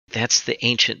that's the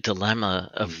ancient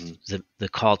dilemma of Mm-hmm. the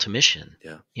call to mission.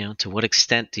 Yeah. To what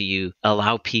extent do you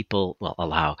allow people,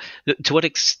 to what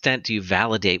extent do you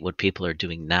validate what people are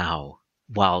doing now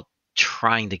while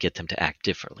trying to get them to act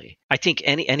differently? I think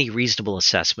any reasonable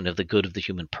assessment of the good of the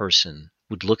human person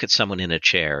would look at someone in a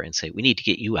chair and say, we need to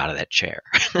get you out of that chair.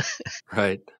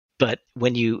 Right. But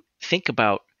when you think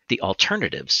about the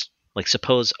alternatives, like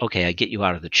suppose, okay, I get you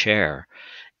out of the chair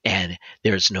and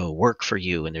there's no work for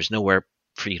you and there's nowhere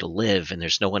for you to live and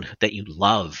there's no one that you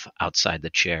love outside the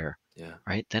chair, Yeah.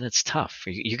 right? Then it's tough.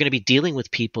 You're going to be dealing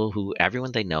with people who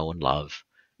everyone they know and love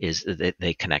is that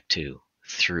they connect to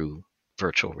through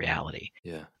virtual reality.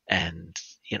 Yeah. And,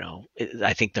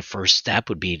 I think the first step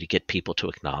would be to get people to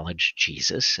acknowledge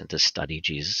Jesus and to study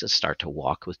Jesus and start to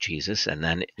walk with Jesus. And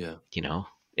then, Yeah.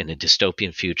 in a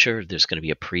dystopian future, there's going to be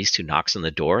a priest who knocks on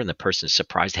the door and the person is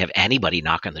surprised to have anybody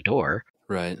knock on the door.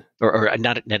 Right. Or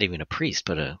not even a priest,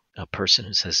 but a person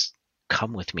who says,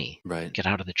 come with me, Right. get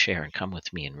out of the chair and come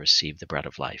with me and receive the bread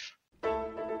of life.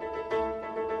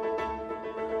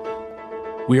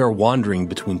 We are wandering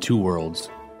between two worlds.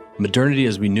 Modernity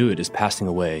as we knew it is passing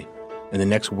away, and the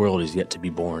next world is yet to be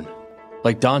born.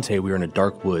 Like Dante, we are in a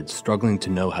dark wood, struggling to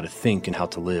know how to think and how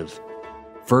to live.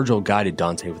 Virgil guided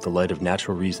Dante with the light of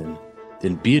natural reason.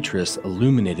 Then Beatrice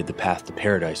illuminated the path to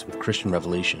paradise with Christian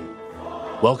revelation.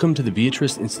 Welcome to the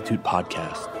Beatrice Institute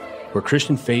podcast, where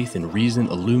Christian faith and reason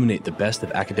illuminate the best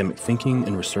of academic thinking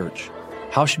and research.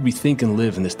 How should we think and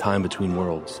live in this time between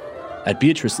worlds? At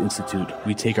Beatrice Institute,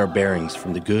 we take our bearings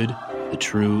from the good, the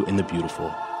true, and the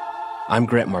beautiful. I'm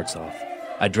Grant Martzoff.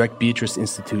 I direct Beatrice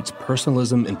Institute's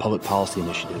Personalism and Public Policy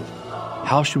Initiative.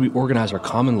 How should we organize our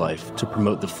common life to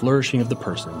promote the flourishing of the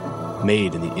person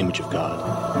made in the image of God?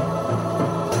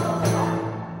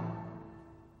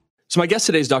 So my guest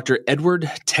today is Dr. Edward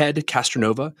Ted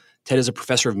Castronova. Ted is a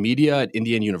professor of media at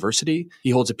Indiana University.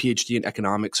 He holds a PhD in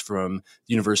economics from the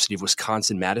University of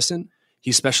Wisconsin-Madison.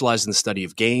 He specialized in the study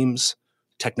of games,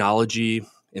 technology,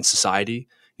 and society.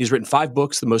 He's written 5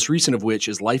 books, the most recent of which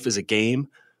is Life is a Game,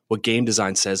 What Game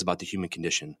Design Says About the Human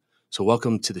Condition. So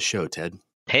welcome to the show, Ted.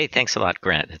 Hey, thanks a lot,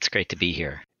 Grant. It's great to be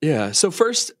here. Yeah. So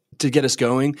first, to get us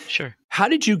going, Sure. How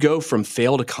did you go from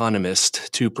failed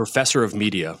economist to professor of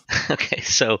media? Okay,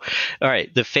 so, all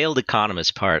right, the failed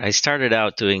economist part. I started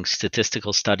out doing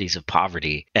statistical studies of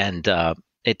poverty, and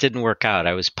it didn't work out.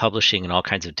 I was publishing in all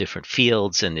kinds of different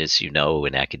fields, and as you know,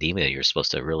 in academia, you're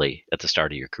supposed to really, at the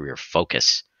start of your career,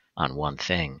 focus on one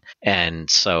thing. And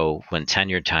so when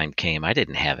tenure time came, I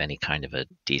didn't have any kind of a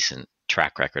decent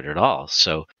track record at all.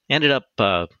 So I ended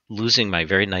up losing my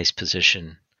very nice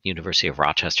position, University of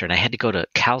Rochester, and I had to go to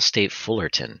Cal State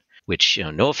Fullerton, which,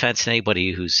 no offense to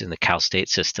anybody who's in the Cal State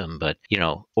system, but,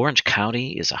 Orange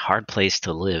County is a hard place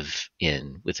to live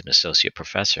in with an associate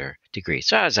professor degree.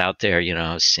 So I was out there,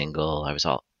 I was single, I was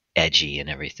all edgy and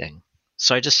everything.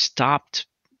 So I just stopped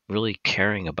really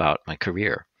caring about my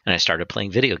career, and I started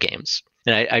playing video games.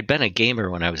 And I'd been a gamer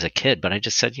when I was a kid, but I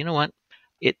just said, you know what?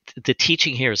 The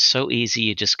teaching here is so easy.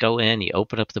 You just go in, you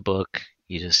open up the book,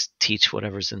 you just teach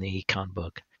whatever's in the econ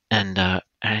book. And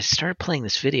I started playing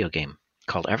this video game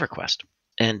called EverQuest.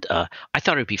 And I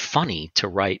thought it would be funny to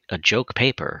write a joke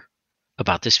paper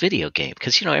about this video game.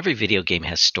 Because, every video game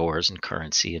has stores and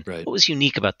currency. And Right. What was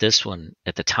unique about this one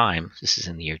at the time, this is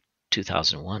in the year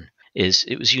 2001, is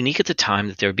it was unique at the time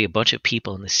that there would be a bunch of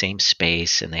people in the same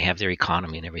space and they have their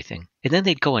economy and everything. And then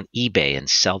they'd go on eBay and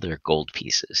sell their gold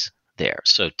pieces there.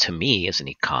 So to me, as an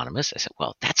economist, I said,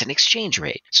 well, that's an exchange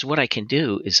rate. So what I can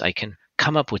do is I can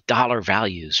come up with dollar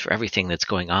values for everything that's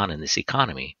going on in this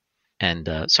economy. And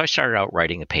so I started out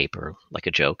writing a paper like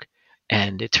a joke.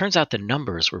 And it turns out the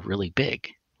numbers were really big,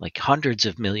 like hundreds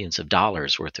of millions of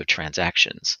dollars worth of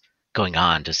transactions going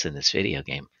on just in this video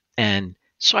game. And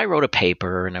so I wrote a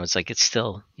paper, and I was like, it's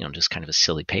still, just kind of a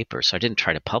silly paper. So I didn't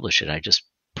try to publish it. I just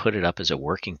put it up as a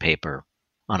working paper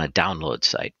on a download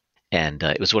site. And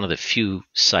it was one of the few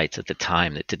sites at the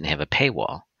time that didn't have a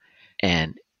paywall.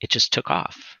 And it just took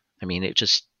off. I mean, it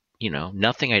just,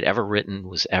 nothing I'd ever written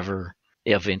was ever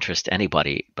of interest to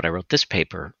anybody. But I wrote this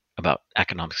paper about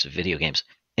economics of video games,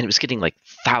 and it was getting like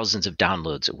thousands of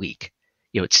downloads a week.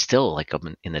 It's still like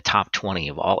in the top 20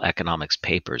 of all economics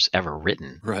papers ever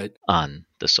written Right. on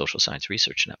the Social Science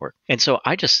Research Network. And so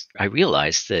I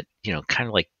realized that, kind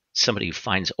of like somebody who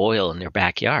finds oil in their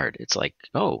backyard, it's like,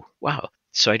 oh, wow.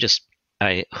 So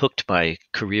I hooked my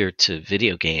career to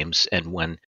video games. And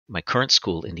when my current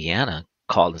school, Indiana,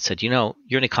 called and said, you're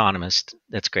an economist.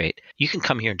 That's great. You can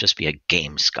come here and just be a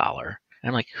game scholar. And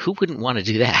I'm like, who wouldn't want to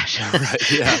do that?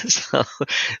 Right, yeah.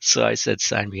 So I said,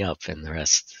 sign me up, and the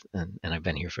rest. And I've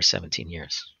been here for 17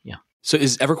 years. Yeah. So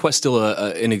is EverQuest still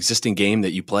an existing game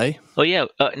that you play? Oh, yeah.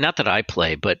 Not that I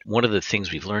play, but one of the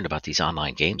things we've learned about these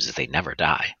online games is they never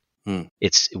die.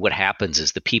 It's what happens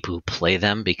is the people who play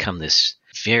them become this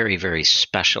very, very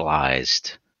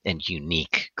specialized and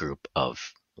unique group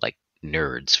of like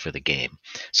nerds for the game.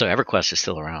 So EverQuest is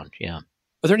still around. Yeah.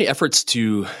 Are there any efforts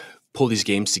to pull these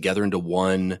games together into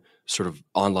one sort of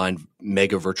online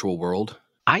mega virtual world?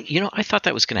 I thought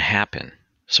that was going to happen.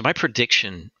 So my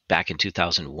prediction back in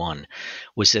 2001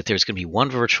 was that there's going to be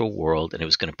one virtual world and it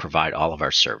was going to provide all of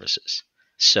our services.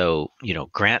 So,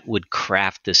 Grant would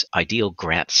craft this ideal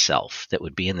Grant self that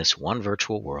would be in this one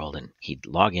virtual world, and he'd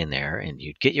log in there and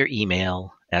you'd get your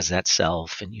email as that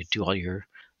self and you'd do all your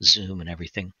Zoom and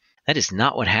everything. That is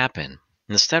not what happened.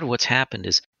 Instead, what's happened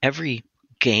is every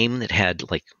game that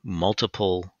had like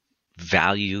multiple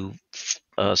value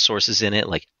sources in it,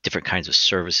 like different kinds of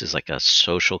services, like a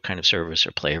social kind of service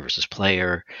or player versus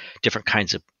player, different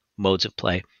kinds of modes of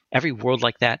play, every world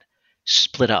like that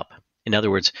split up. In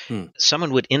other words,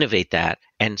 someone would innovate that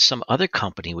and some other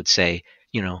company would say,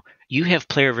 you have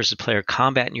player versus player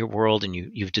combat in your world and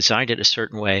you've designed it a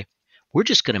certain way. We're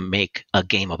just going to make a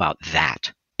game about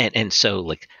that. And so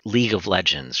like League of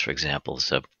Legends, for example,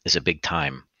 is a big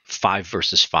time 5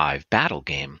 versus 5 battle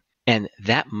game. And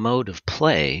that mode of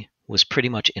play was pretty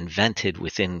much invented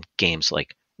within games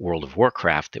like World of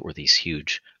Warcraft that were these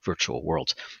huge virtual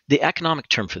worlds. The economic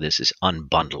term for this is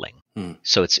unbundling.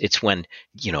 So it's when,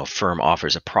 a firm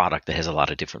offers a product that has a lot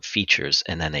of different features,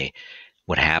 and then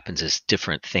what happens is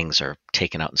different things are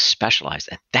taken out and specialized.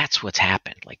 And that's what's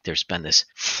happened. Like there's been this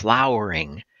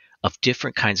flowering of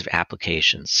different kinds of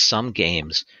applications, some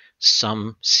games,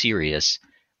 some serious,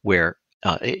 where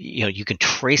you can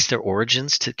trace their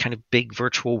origins to kind of big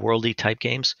virtual worldy type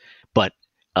games, but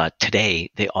today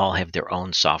they all have their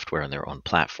own software and their own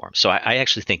platform. So I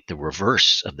actually think the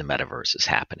reverse of the metaverse is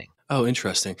happening. Oh,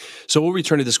 interesting. So we'll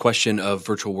return to this question of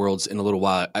virtual worlds in a little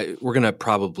while. We're going to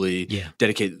probably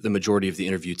dedicate the majority of the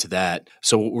interview to that.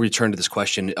 So we'll return to this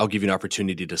question. I'll give you an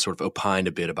opportunity to sort of opine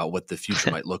a bit about what the future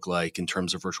might look like in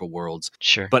terms of virtual worlds.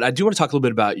 Sure. But I do want to talk a little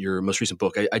bit about your most recent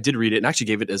book. I did read it and actually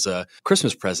gave it as a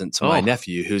Christmas present to my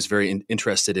nephew, who's very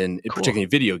interested in particularly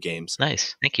video games.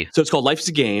 Nice. Thank you. So it's called Life is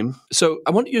a Game. So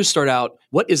I want you to start out,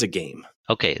 what is a game?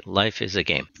 Okay, life is a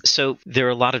game. So there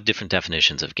are a lot of different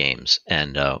definitions of games,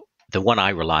 and the one I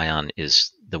rely on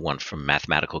is the one from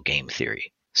mathematical game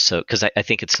theory. So, because I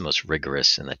think it's the most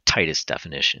rigorous and the tightest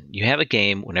definition. You have a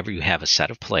game whenever you have a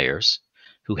set of players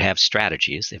who have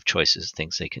strategies, they have choices,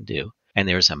 things they can do, and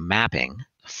there's a mapping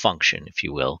function, if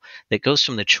you will, that goes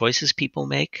from the choices people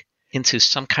make into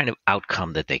some kind of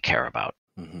outcome that they care about.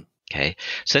 Okay,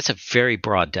 so that's a very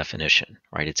broad definition,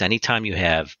 right? It's anytime you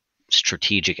have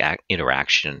strategic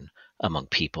interaction among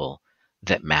people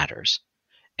that matters.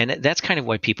 And that's kind of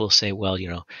why people say, well,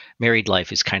 married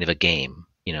life is kind of a game.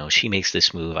 She makes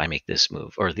this move, I make this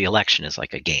move, or the election is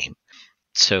like a game.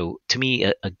 So to me,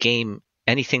 a game,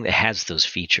 anything that has those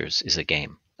features is a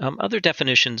game. Other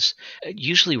definitions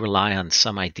usually rely on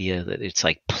some idea that it's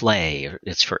like play or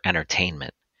it's for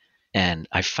entertainment. And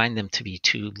I find them to be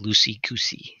too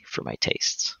loosey-goosey for my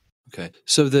tastes. Okay.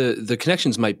 So the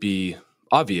connections might be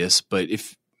obvious, but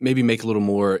if maybe make a little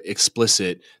more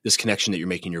explicit this connection that you're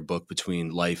making in your book between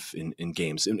life and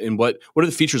games. And what are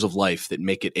the features of life that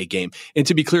make it a game? And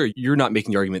to be clear, you're not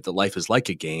making the argument that life is like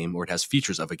a game or it has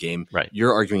features of a game. Right.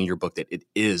 You're arguing in your book that it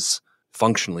is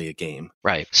functionally a game.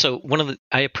 Right. So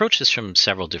I approach this from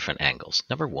several different angles.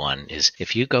 Number one is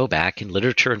if you go back in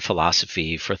literature and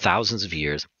philosophy for thousands of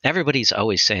years, everybody's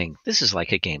always saying this is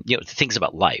like a game. Things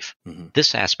about life.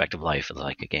 This aspect of life is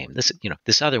like a game.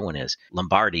 This other one is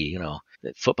Lombardi.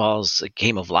 That football's a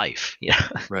game of life.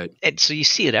 Right. And so you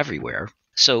see it everywhere.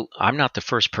 So I'm not the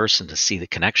first person to see the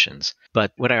connections,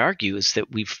 but what I argue is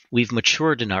that we've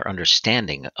matured in our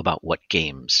understanding about what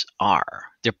games are.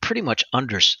 They're pretty much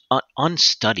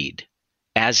unstudied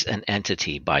as an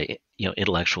entity by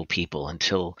intellectual people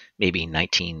until maybe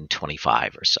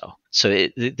 1925 or so. So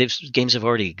games have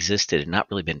already existed and not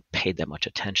really been paid that much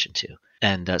attention to.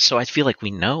 And so I feel like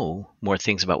we know more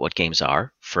things about what games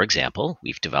are. For example,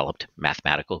 we've developed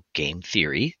mathematical game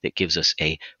theory that gives us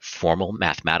a formal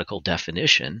mathematical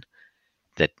definition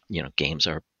that games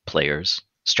are players,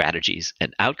 strategies,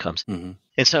 and outcomes. And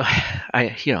so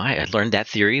I learned that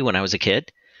theory when I was a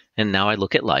kid, and now I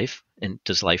look at life. And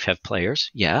does life have players?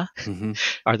 Yeah.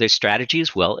 Are there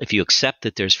strategies? Well, if you accept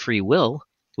that there's free will,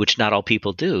 which not all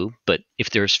people do, but if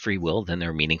there's free will, then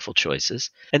there are meaningful choices.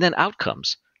 And then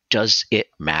outcomes. Does it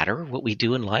matter what we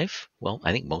do in life? Well,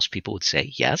 I think most people would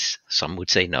say yes. Some would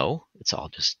say no. It's all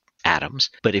just atoms.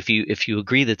 But if you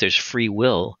agree that there's free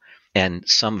will, and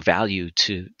some value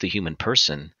to the human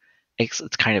person,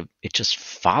 it just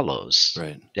follows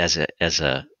Right. as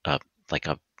a like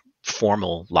a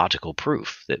formal logical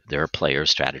proof that there are players,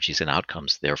 strategies, and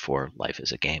outcomes. Therefore, life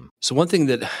is a game. So one thing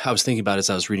that I was thinking about as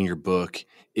I was reading your book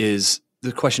is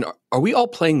the question, are we all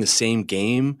playing the same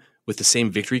game with the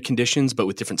same victory conditions, but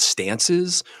with different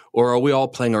stances? Or are we all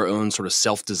playing our own sort of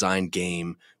self-designed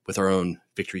game with our own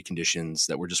victory conditions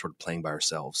that we're just sort of playing by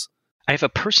ourselves? I have a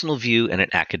personal view and an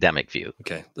academic view.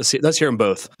 Okay, let's hear them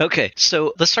both. Okay,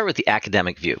 so let's start with the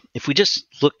academic view. If we just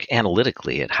look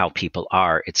analytically at how people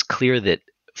are, it's clear that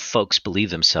folks believe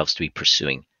themselves to be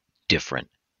pursuing different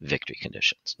victory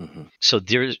conditions. Mm-hmm. So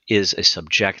there is a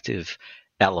subjective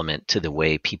element to the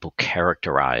way people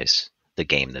characterize the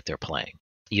game that they're playing.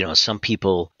 Some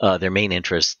people, their main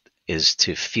interest is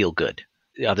to feel good.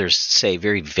 Others say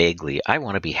very vaguely, I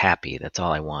want to be happy. That's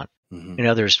all I want. Mm-hmm. And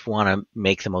others want to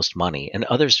make the most money. And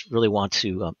others really want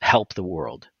to help the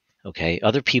world. Okay.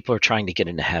 Other people are trying to get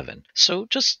into heaven. So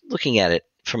just looking at it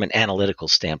from an analytical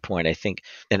standpoint, I think,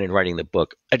 and in writing the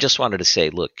book, I just wanted to say,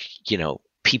 look,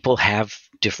 people have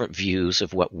different views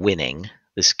of what winning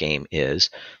this game is.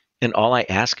 And all I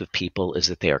ask of people is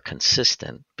that they are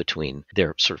consistent between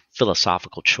their sort of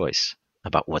philosophical choice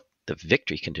about what the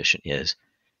victory condition is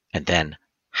and then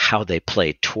how they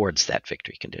play towards that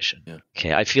victory condition. Yeah.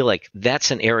 Okay, I feel like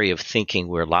that's an area of thinking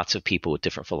where lots of people with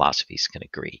different philosophies can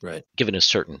agree. Right. Given a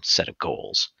certain set of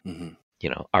goals, Mm-hmm.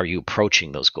 Are you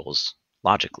approaching those goals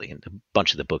logically? And a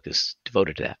bunch of the book is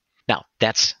devoted to that. Now,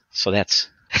 that's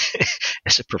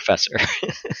as a professor.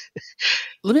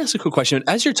 Let me ask a quick question.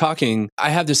 As you're talking, I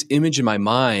have this image in my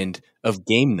mind of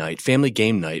game night, family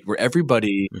game night, where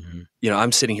everybody, Mm-hmm.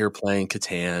 I'm sitting here playing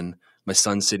Catan, my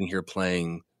son's sitting here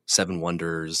playing Seven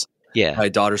Wonders, Yeah. my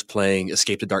daughter's playing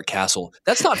Escape the Dark Castle.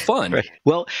 That's not fun. Right.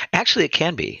 Well, actually, it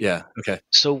can be. Yeah. Okay.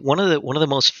 So one of the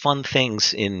most fun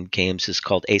things in games is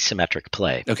called asymmetric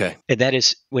play. Okay. And that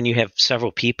is when you have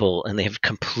several people and they have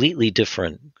completely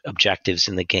different objectives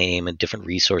in the game and different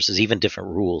resources, even different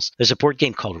rules. There's a board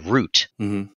game called Root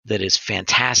Mm-hmm. that is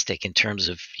fantastic in terms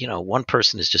of, one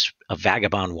person is just a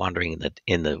vagabond wandering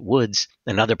in the woods.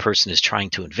 Another person is trying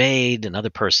to invade. Another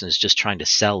person is just trying to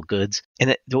sell goods.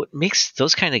 And what makes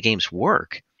those kind of games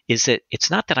work is that it's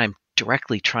not that I'm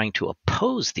directly trying to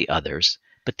oppose the others,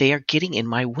 but they are getting in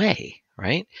my way,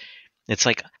 right? It's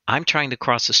like I'm trying to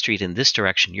cross the street in this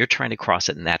direction. You're trying to cross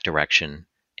it in that direction.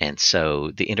 And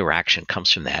so the interaction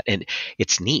comes from that. And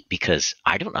it's neat because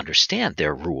I don't understand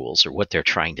their rules or what they're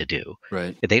trying to do.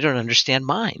 Right. They don't understand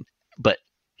mine. But,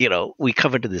 we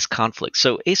come into this conflict.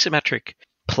 So asymmetric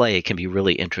play can be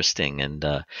really interesting. And,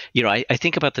 I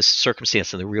think about this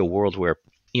circumstance in the real world where,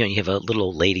 you have a little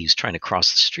old lady who's trying to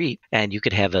cross the street and you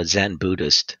could have a Zen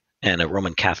Buddhist and a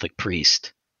Roman Catholic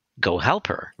priest go help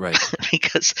her. Right.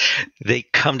 Because they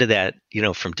come to that,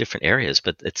 from different areas,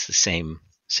 but it's the same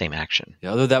action.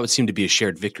 Yeah, although that would seem to be a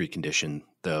shared victory condition,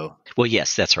 though. Well,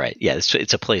 yes, that's right. Yeah,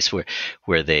 it's a place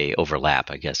where they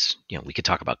overlap. I guess we could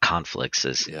talk about conflicts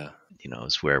as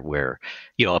as where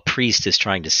a priest is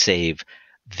trying to save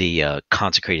the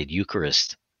consecrated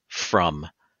Eucharist from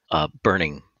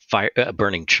burning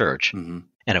church, Mm-hmm.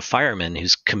 and a fireman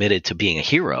who's committed to being a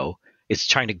hero is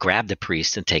trying to grab the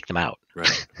priest and take them out.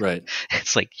 Right. Right.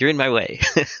 It's like, you're in my way.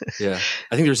 Yeah.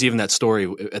 I think there's even that story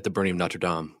at the burning of Notre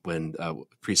Dame when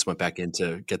priests went back in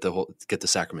to get the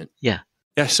sacrament. Yeah.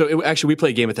 Yeah. So actually, we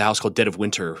play a game at the house called Dead of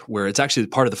Winter, where it's actually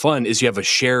part of the fun is you have a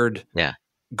shared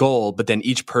goal, but then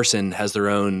each person has their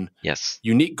own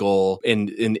unique goal,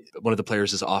 and one of the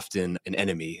players is often an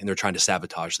enemy, and they're trying to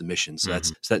sabotage the mission. So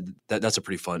that's a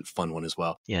pretty fun one as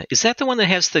well. Yeah, is that the one that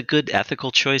has the good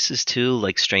ethical choices too?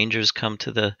 Like strangers come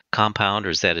to the compound, or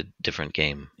is that a different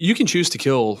game? You can choose to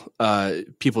kill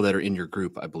people that are in your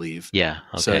group, I believe. Yeah.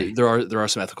 Okay. So there are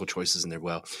some ethical choices in there.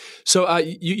 Well, so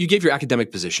you gave your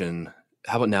academic position.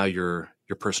 How about now your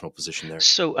personal position there?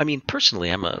 So, I mean,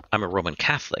 personally, I'm a Roman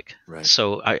Catholic. Right.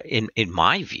 So, in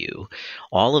my view,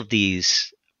 all of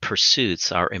these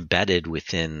pursuits are embedded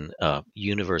within a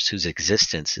universe whose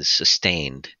existence is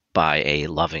sustained by a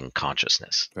loving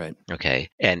consciousness. Right. Okay.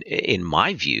 And in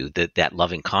my view, that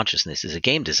loving consciousness is a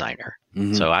game designer.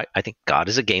 Mm-hmm. So I think God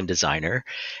is a game designer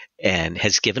and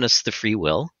has given us the free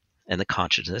will and the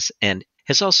consciousness, and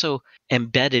has also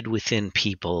embedded within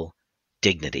people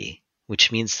dignity, which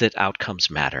means that outcomes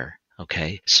matter.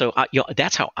 Okay. So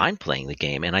that's how I'm playing the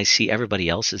game. And I see everybody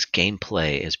else's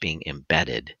gameplay as being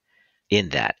embedded in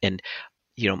that. And,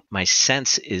 my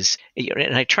sense is,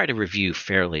 and I try to review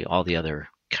fairly all the other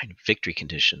kind of victory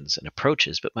conditions and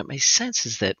approaches, but my sense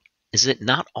is that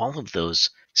not all of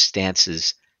those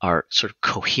stances are sort of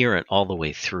coherent all the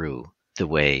way through the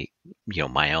way,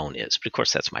 my own is. But of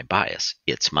course, that's my bias.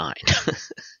 It's mine.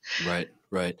 Right,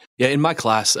 right. Yeah, in my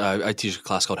class, I teach a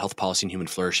class called Health Policy and Human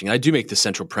Flourishing. And I do make the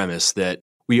central premise that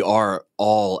we are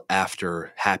all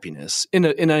after happiness in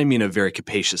a very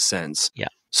capacious sense. Yeah.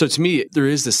 So to me, there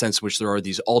is this sense in which there are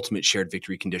these ultimate shared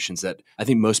victory conditions that I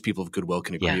think most people of goodwill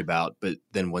can agree about. But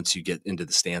then once you get into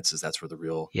the stances, that's where the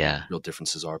real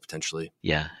differences are potentially.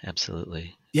 Yeah,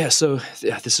 absolutely. Yeah. So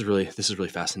this is really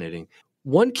fascinating.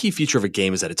 One key feature of a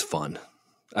game is that it's fun.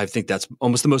 I think that's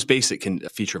almost the most basic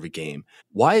feature of a game.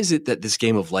 Why is it that this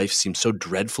game of life seems so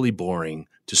dreadfully boring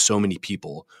to so many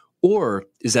people? Or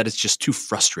is that it's just too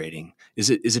frustrating? Is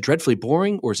it dreadfully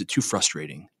boring, or is it too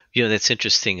frustrating? That's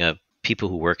interesting. People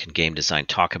who work in game design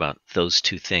talk about those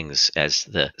two things as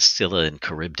the Scylla and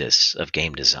Charybdis of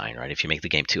game design, right? If you make the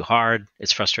game too hard,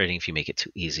 it's frustrating. If you make it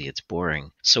too easy, it's boring.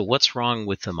 So what's wrong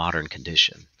with the modern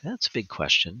condition? That's a big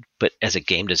question. But as a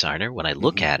game designer, when I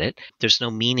look at it, there's no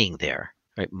meaning there,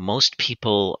 right? Most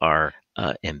people are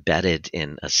embedded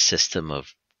in a system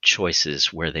of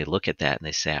choices where they look at that and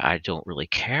they say, I don't really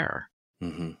care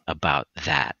about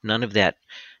that. None of that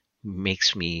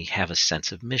makes me have a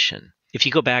sense of mission. If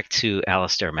you go back to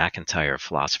Alasdair MacIntyre, a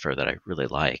philosopher that I really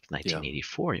like,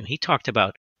 1984, he talked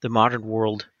about the modern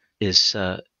world is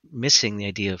missing the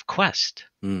idea of quest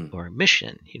or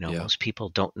mission. Most people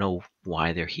don't know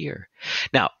why they're here.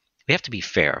 Now, we have to be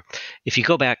fair. If you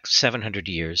go back 700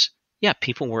 years,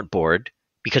 people weren't bored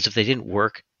because if they didn't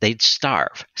work, they'd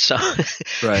starve. So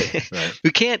right.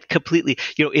 We can't completely,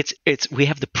 we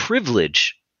have the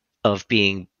privilege of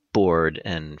being bored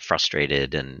and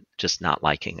frustrated and just not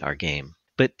liking our game.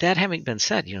 But that having been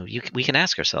said, we can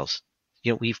ask ourselves,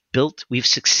 we've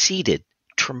succeeded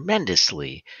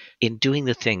tremendously in doing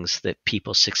the things that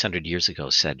people 600 years ago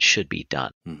said should be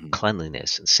done,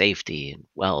 cleanliness and safety and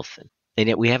wealth. And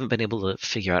yet we haven't been able to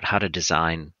figure out how to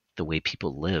design the way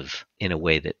people live in a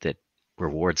way that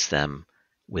rewards them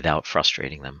without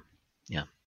frustrating them. Yeah.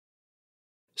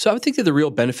 So I would think that the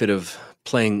real benefit of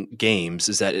playing games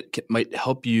is that it might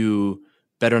help you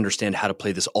better understand how to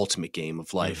play this ultimate game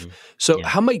of life. So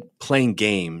how might playing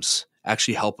games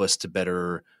actually help us to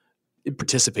better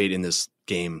participate in this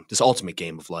game, this ultimate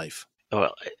game of life?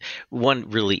 Well, one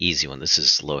really easy one, this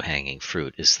is low-hanging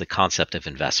fruit, is the concept of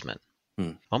investment.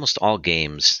 Almost all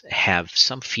games have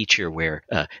some feature where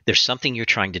there's something you're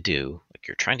trying to do, like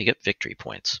you're trying to get victory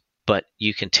points, but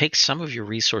you can take some of your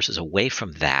resources away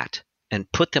from that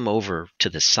and put them over to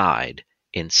the side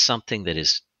in something that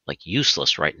is like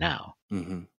useless right now.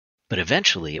 But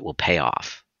eventually it will pay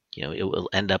off. It will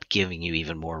end up giving you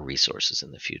even more resources in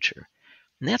the future.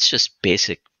 And that's just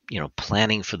basic,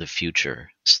 planning for the future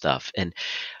stuff. And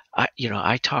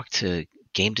I talk to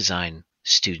game design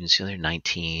students, they're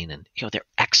 19 and, they're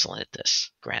excellent at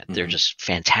this, Grant. They're just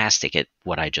fantastic at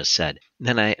what I just said. And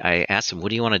then I asked them, what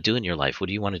do you want to do in your life? What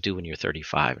do you want to do when you're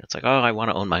 35? And it's like, I want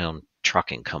to own my own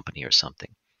trucking company or something.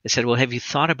 They said, well, have you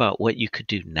thought about what you could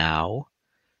do now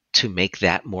to make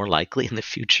that more likely in the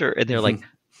future? And they're like,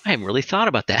 I haven't really thought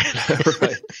about that.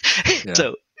 Right. Yeah.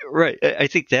 So, right. I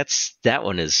think that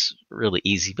one is really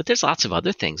easy, but there's lots of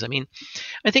other things. I mean,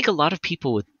 I think a lot of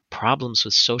people with problems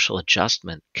with social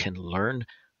adjustment can learn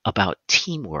about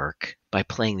teamwork by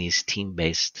playing these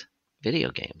team-based video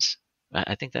games.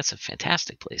 I think that's a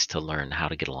fantastic place to learn how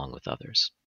to get along with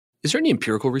others. Is there any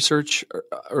empirical research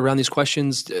around these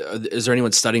questions? Is there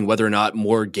anyone studying whether or not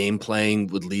more game playing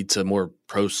would lead to more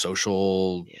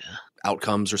pro-social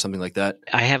outcomes or something like that?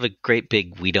 I have a great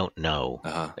big we don't know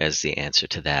as the answer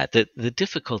to that. The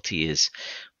difficulty is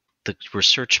the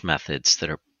research methods that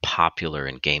are popular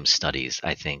in game studies,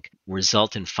 I think,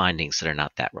 result in findings that are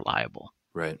not that reliable.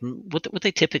 Right. What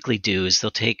they typically do is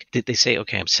they say,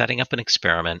 okay, I'm setting up an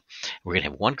experiment. We're going to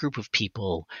have one group of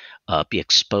people be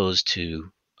exposed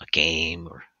to a game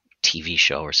or TV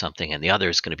show or something, and the other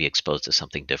is going to be exposed to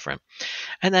something different.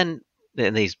 And then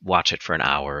they watch it for an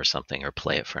hour or something, or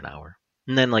play it for an hour.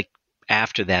 And then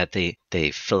after that,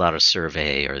 they fill out a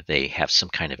survey or they have some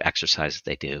kind of exercise that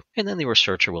they do. And then the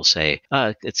researcher will say,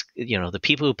 it's, the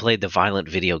people who played the violent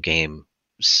video game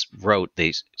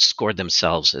they scored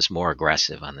themselves as more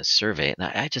aggressive on this survey.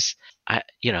 And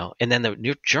and then the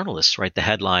new journalists write the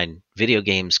headline, video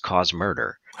games cause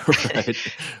murder.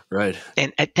 Right.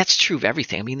 And that's true of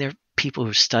everything. I mean, there are people who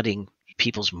are studying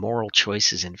people's moral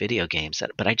choices in video games,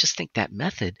 but I just think that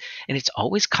method, and it's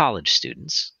always college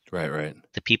students. Right.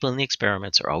 The people in the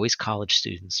experiments are always college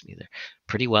students. I mean, they're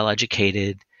pretty well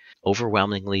educated,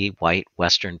 overwhelmingly white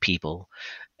Western people.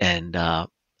 And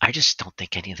I just don't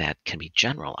think any of that can be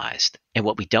generalized. And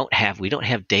what we don't have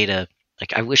data.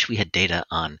 Like, I wish we had data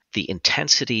on the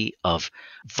intensity of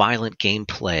violent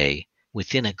gameplay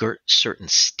within a certain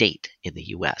state in the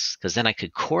US, because then I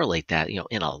could correlate that,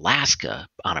 in Alaska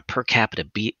on a per capita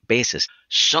basis,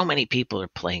 so many people are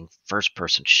playing first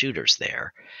person shooters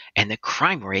there and the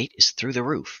crime rate is through the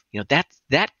roof.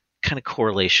 That kind of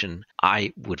correlation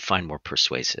I would find more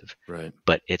persuasive. Right.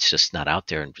 But it's just not out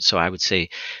there. And so I would say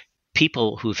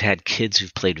people who've had kids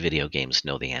who've played video games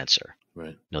know the answer.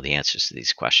 Right. Know the answers to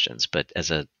these questions. But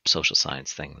as a social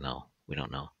science thing, no, we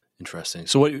don't know. Interesting.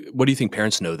 So what do you think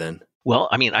parents know then? Well,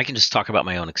 I mean, I can just talk about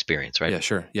my own experience, right? Yeah,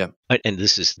 sure. Yeah. And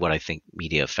this is what I think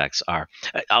media effects are.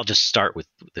 I'll just start with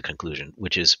the conclusion,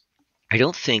 which is I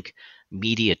don't think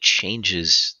media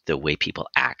changes the way people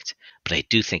act, but I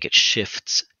do think it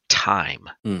shifts time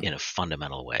in a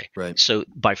fundamental way. Right. So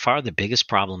by far the biggest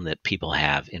problem that people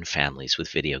have in families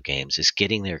with video games is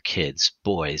getting their kids,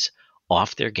 boys,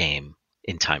 off their game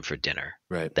in time for dinner.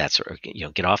 Right. That's,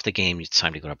 get off the game, it's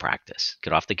time to go to practice.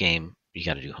 Get off the game, you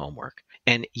got to do homework.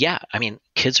 And yeah, I mean,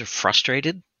 kids are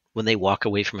frustrated when they walk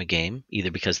away from a game,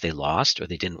 either because they lost or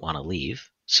they didn't want to leave.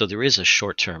 So there is a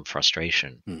short-term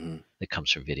frustration that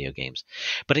comes from video games.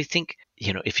 But I think,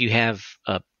 if you have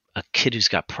a kid who's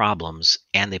got problems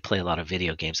and they play a lot of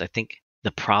video games, I think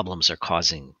the problems are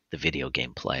causing the video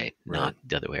game play, not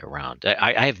the other way around.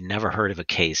 I have never heard of a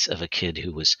case of a kid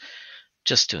who was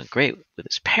just doing great with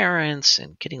his parents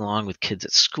and getting along with kids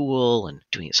at school and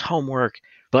doing his homework,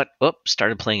 but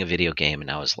started playing a video game and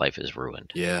now his life is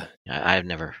ruined. Yeah. I've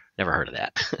never heard of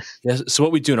that. Yeah. So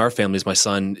what we do in our family is my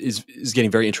son is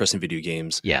getting very interested in video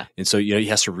games. Yeah. And so, he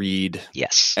has to read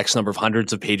X number of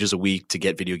hundreds of pages a week to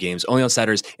get video games, only on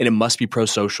Saturdays. And it must be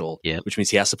pro-social, which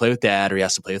means he has to play with dad or he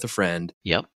has to play with a friend.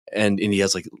 Yep. And he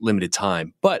has like limited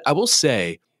time. But I will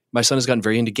say, my son has gotten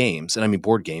very into games, and I mean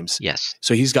board games. Yes.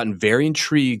 So he's gotten very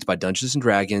intrigued by Dungeons and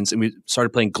Dragons, and we started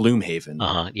playing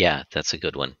Gloomhaven. Yeah, that's a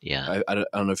good one. Yeah. I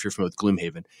don't know if you're familiar with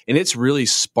Gloomhaven, and it's really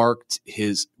sparked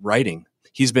his writing.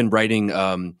 He's been writing,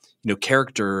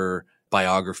 character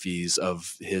biographies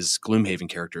of his Gloomhaven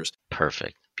characters.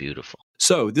 Perfect. Beautiful.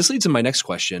 So this leads to my next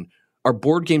question. Are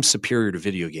board games superior to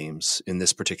video games in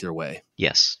this particular way?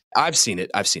 Yes. I've seen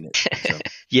it. So.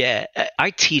 Yeah.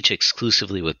 I teach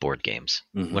exclusively with board games.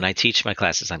 Mm-hmm. When I teach my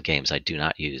classes on games, I do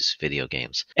not use video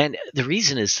games. And the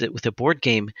reason is that with a board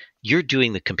game, you're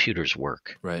doing the computer's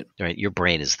work. Right. Your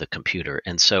brain is the computer.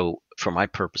 And so for my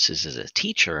purposes as a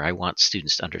teacher, I want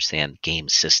students to understand game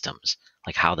systems,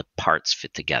 like how the parts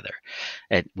fit together.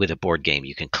 And with a board game,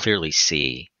 you can clearly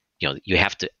see you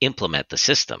have to implement the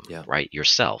system, right,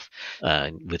 yourself.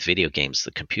 With video games, the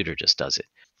computer just does it.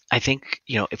 I think,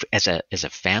 if as a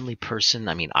family person,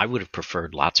 I mean, I would have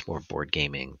preferred lots more board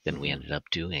gaming than we ended up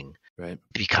doing, right?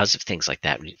 Because of things like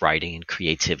that, writing and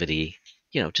creativity.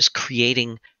 Just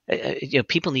creating.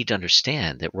 People need to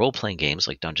understand that role-playing games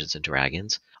like Dungeons and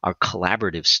Dragons are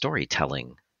collaborative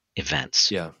storytelling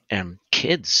events. Yeah, and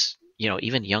kids.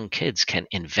 Even young kids can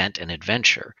invent an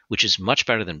adventure, which is much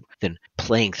better than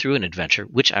playing through an adventure,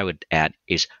 which I would add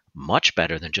is much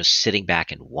better than just sitting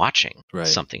back and watching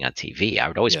something on TV. I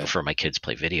would always prefer my kids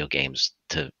play video games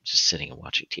to just sitting and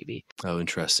watching TV. Oh,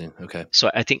 interesting. Okay. So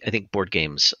I think board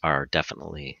games are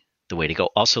definitely the way to go.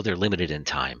 Also, they're limited in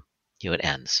time. It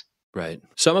ends. Right.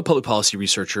 So I'm a public policy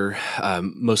researcher,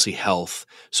 mostly health.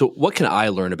 So what can I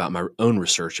learn about my own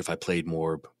research if I played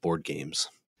more board games?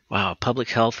 Wow, public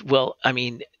health. Well, I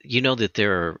mean, that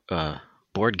there are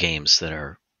board games that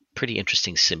are pretty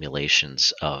interesting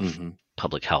simulations of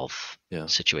public health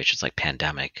situations like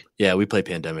Pandemic. Yeah, we play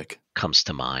Pandemic. Comes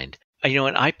to mind.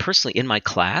 And I personally, in my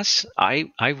class, I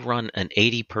run an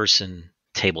 80-person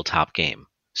tabletop game.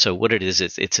 So what it is,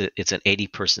 it's an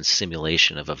 80-person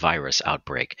simulation of a virus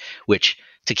outbreak, which,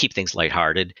 to keep things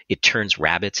lighthearted, it turns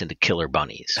rabbits into killer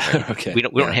bunnies. Right? Okay. We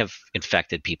don't have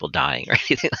infected people dying or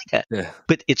anything like that. Yeah.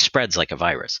 But it spreads like a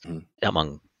virus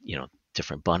among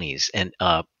different bunnies. And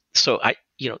so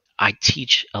I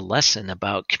teach a lesson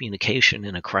about communication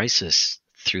in a crisis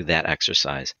through that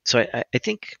exercise. So I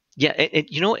think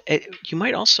you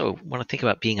might also want to think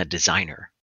about being a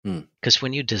designer. Because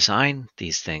when you design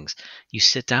these things, you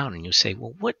sit down and you say,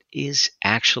 well, what is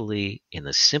actually, in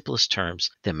the simplest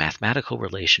terms, the mathematical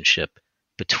relationship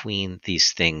between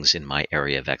these things in my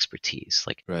area of expertise?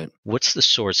 Like, what's the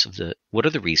source of what are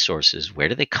the resources? Where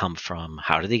do they come from?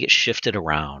 How do they get shifted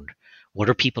around? What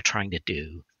are people trying to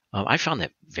do? I found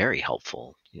that very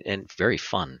helpful and very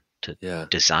fun to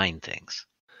design things.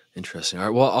 Interesting. All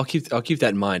right. Well, I'll keep that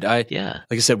in mind. Like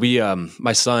I said,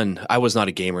 my son, I was not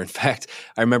a gamer. In fact,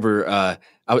 I remember I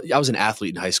was an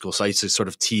athlete in high school, so I used to sort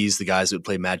of tease the guys that would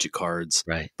play Magic cards.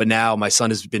 Right. But now my son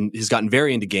has gotten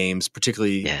very into games,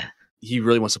 particularly he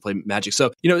really wants to play Magic.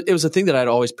 So, it was a thing that I'd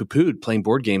always poo-pooed, playing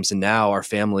board games. And now our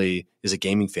family is a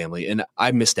gaming family. And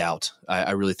I missed out.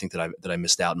 I really think that I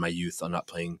missed out in my youth on not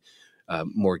playing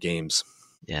more games.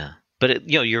 Yeah. But,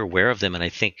 you're aware of them. And I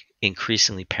think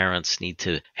increasingly parents need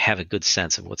to have a good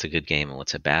sense of what's a good game and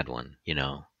what's a bad one.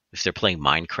 If they're playing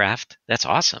Minecraft, that's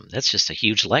awesome. That's just a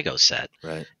huge Lego set.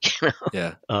 Right.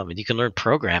 Yeah. And you can learn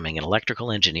programming and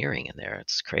electrical engineering in there.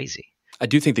 It's crazy. I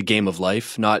do think the game of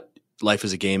life, not life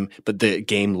as a game, but the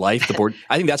game Life, the board,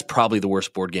 I think that's probably the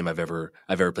worst board game I've ever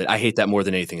played. I hate that more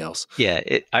than anything else. Yeah.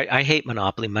 I hate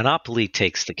Monopoly. Monopoly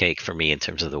takes the cake for me in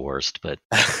terms of the worst, but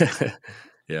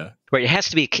yeah. Right. It has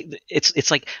to be,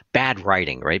 it's like bad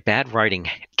writing, right? Bad writing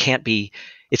can't be,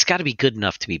 it's got to be good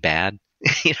enough to be bad.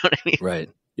 You know what I mean? Right.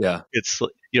 Yeah. It's,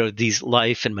 these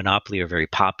Life and Monopoly are very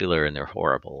popular and they're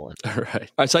horrible. All right. All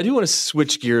right. So I do want to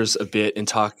switch gears a bit and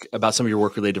talk about some of your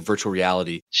work related to virtual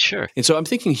reality. Sure. And so I'm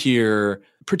thinking here,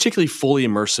 particularly fully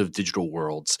immersive digital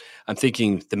worlds. I'm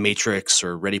thinking The Matrix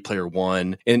or Ready Player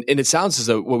One. And it sounds as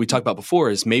though what we talked about before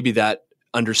is maybe that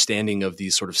understanding of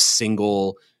these sort of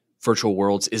single virtual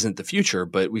worlds isn't the future,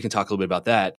 but we can talk a little bit about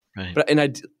that. Right. But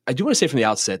I do want to say from the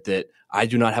outset that I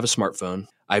do not have a smartphone.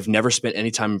 I've never spent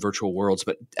any time in virtual worlds,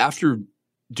 but after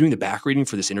doing the back reading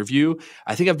for this interview,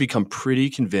 I think I've become pretty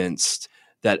convinced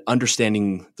that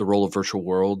understanding the role of virtual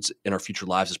worlds in our future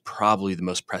lives is probably the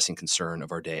most pressing concern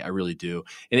of our day. I really do.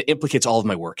 And it implicates all of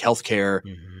my work, healthcare.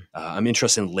 Mm-hmm. I'm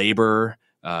interested in labor,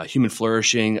 human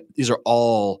flourishing. These are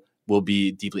all will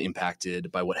be deeply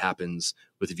impacted by what happens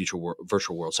with the future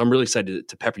virtual world. So I'm really excited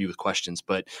to pepper you with questions,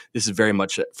 but this is very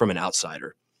much from an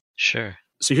outsider. Sure.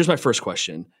 So here's my first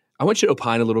question. I want you to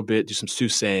opine a little bit, do some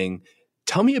soothsaying.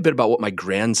 Tell me a bit about what my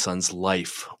grandson's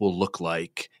life will look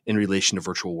like in relation to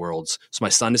virtual worlds. So my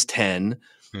son is 10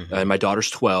 and my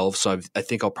daughter's 12. So I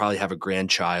think I'll probably have a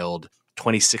grandchild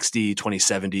 2060,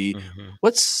 2070.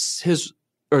 What's his,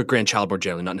 or grandchild more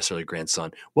generally, not necessarily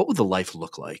grandson. What would the life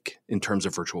look like in terms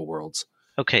of virtual worlds?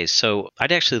 Okay, so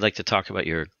I'd actually like to talk about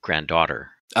your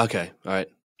granddaughter. Okay, all right.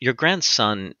 Your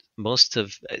grandson,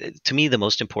 to me, the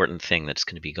most important thing that's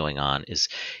going to be going on is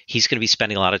he's going to be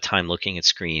spending a lot of time looking at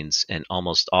screens, and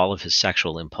almost all of his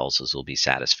sexual impulses will be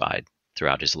satisfied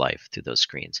throughout his life through those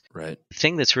screens. Right. The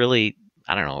thing that's really,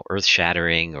 I don't know,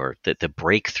 earth-shattering, or the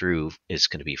breakthrough is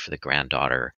going to be for the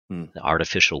granddaughter, the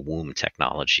artificial womb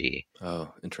technology.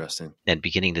 Oh, interesting. And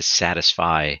beginning to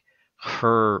satisfy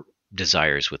her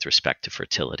desires with respect to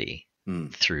fertility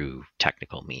through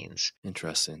technical means.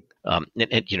 Interesting.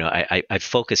 I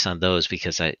focus on those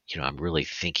because I'm really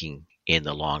thinking in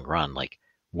the long run, like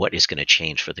what is going to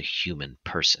change for the human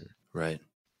person. Right.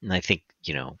 And I think,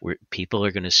 people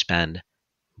are going to spend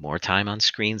more time on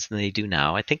screens than they do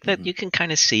now. I think that you can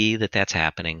kind of see that that's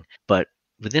happening, but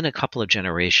within a couple of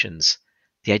generations,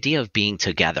 the idea of being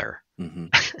together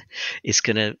is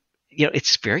going to,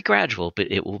 it's very gradual, but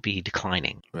it will be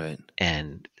declining. Right.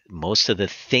 And most of the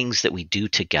things that we do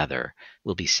together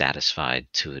will be satisfied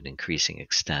to an increasing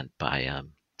extent by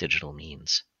digital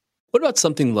means. What about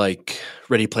something like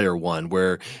Ready Player One,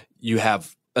 where you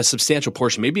have a substantial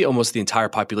portion, maybe almost the entire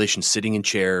population, sitting in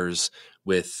chairs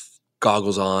with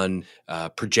goggles on,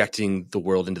 projecting the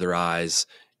world into their eyes,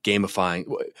 gamifying?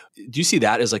 Do you see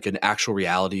that as like an actual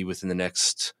reality within the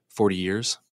next 40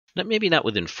 years? Maybe not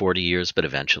within 40 years, but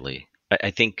eventually. I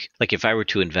think, like, if I were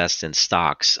to invest in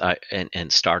stocks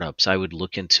and startups, I would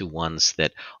look into ones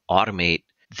that automate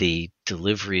the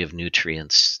delivery of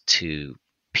nutrients to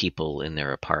people in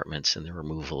their apartments and the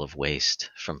removal of waste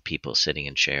from people sitting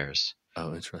in chairs.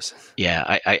 Oh, interesting.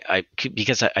 Yeah,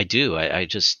 because I do. I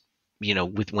just,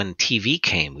 when TV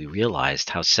came, we realized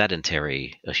how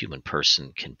sedentary a human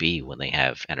person can be when they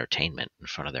have entertainment in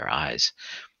front of their eyes.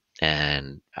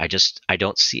 And I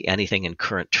don't see anything in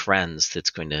current trends that's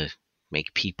going to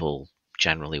make people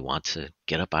generally want to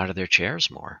get up out of their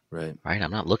chairs more. Right. I'm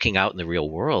not looking out in the real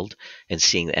world and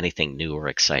seeing that anything new or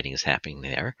exciting is happening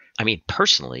there. I mean,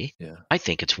 personally, I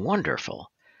think it's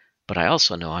wonderful, but I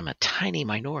also know I'm a tiny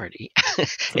minority and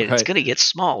it's going to get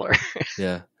smaller.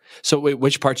 Yeah. So wait,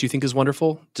 which part do you think is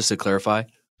wonderful? Just to clarify.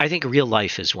 I think real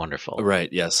life is wonderful.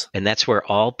 Right. Yes. And that's where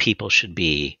all people should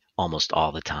be almost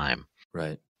all the time.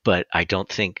 Right. But I don't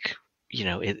think,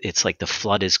 it's like the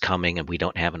flood is coming and we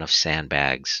don't have enough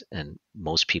sandbags and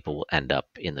most people will end up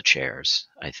in the chairs,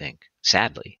 I think,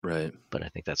 sadly. Right. But I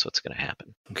think that's what's going to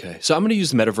happen. Okay. So I'm going to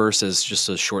use the metaverse as just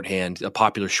a shorthand, a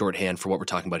popular shorthand for what we're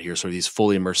talking about here. So these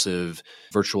fully immersive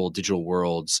virtual digital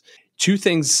worlds. Two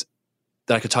things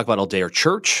that I could talk about all day are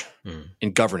church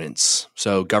and governance.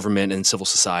 So government and civil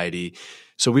society.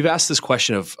 So we've asked this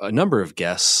question of a number of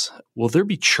guests. Will there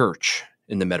be church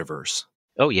in the metaverse?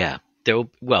 Oh, yeah.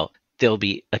 there'll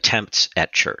be attempts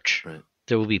at church. Right.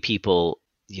 There will be people,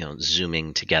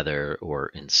 Zooming together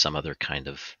or in some other kind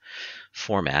of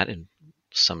format, and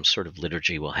some sort of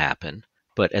liturgy will happen.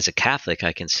 But as a Catholic,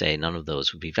 I can say none of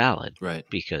those would be valid. Right.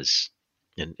 Because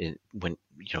when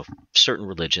certain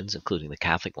religions, including the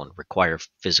Catholic one, require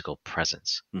physical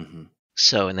presence. Mm-hmm.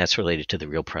 So, and that's related to the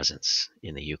real presence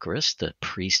in the Eucharist. The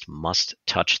priest must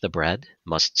touch the bread,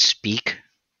 must speak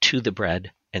to the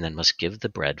bread, and then must give the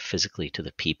bread physically to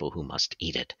the people who must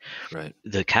eat it. Right.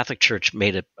 The Catholic Church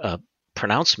made a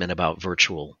pronouncement about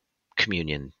virtual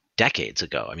communion decades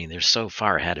ago. I mean, they're so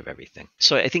far ahead of everything.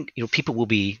 So I think people will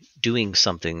be doing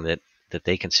something that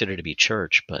they consider to be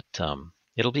church, but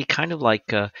it'll be kind of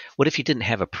like, what if you didn't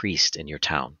have a priest in your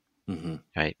town? Mm-hmm.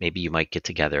 Right? Maybe you might get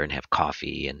together and have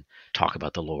coffee and talk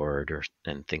about the Lord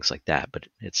and things like that. But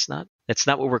it's not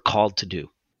what we're called to do.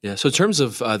 Yeah. So in terms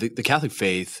of the Catholic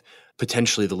faith,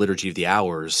 potentially the Liturgy of the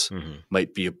Hours Mm-hmm.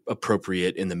 might be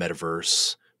appropriate in the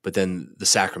metaverse, but then the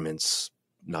sacraments,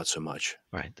 not so much.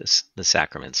 Right. The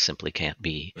sacraments simply can't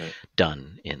be Right.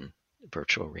 done in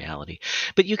virtual reality.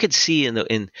 But you can see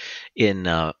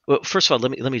well, first of all,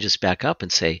 let me just back up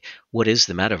and say, what is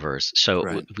the metaverse? So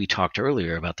Right. we talked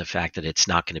earlier about the fact that it's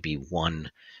not going to be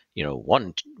one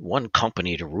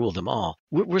company to rule them all.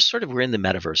 We're in the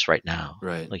metaverse right now.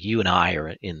 Right. Like you and I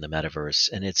are in the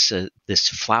metaverse, and it's this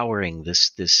flowering,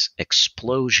 this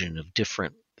explosion of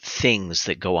different things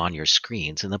that go on your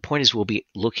screens. And the point is, we'll be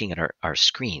looking at our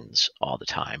screens all the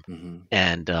time. Mm-hmm.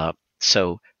 And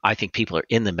so I think people are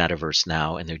in the metaverse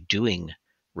now, and they're doing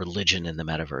religion in the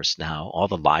metaverse now. All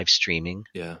the live streaming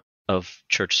of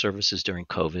church services during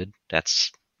COVID,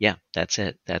 that's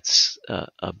it. That's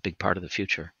a big part of the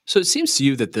future. So it seems to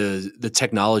you that the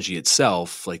technology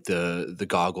itself, like the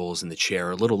goggles and the chair,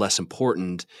 are a little less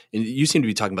important. And you seem to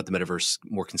be talking about the metaverse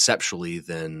more conceptually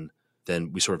than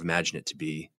we sort of imagine it to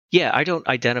be. Yeah, I don't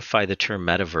identify the term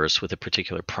metaverse with a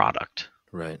particular product.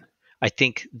 Right. I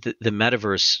think the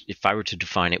metaverse, if I were to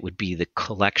define it, would be the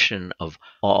collection of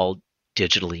all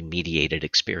digitally mediated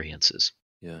experiences.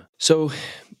 Yeah. So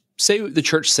say the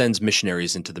church sends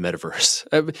missionaries into the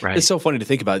metaverse. Right. It's so funny to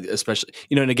think about, especially,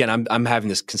 and again, I'm having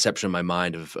this conception in my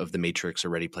mind of the Matrix or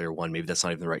Ready Player One. Maybe that's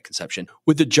not even the right conception.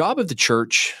 Would the job of the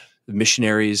church, the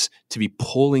missionaries, to be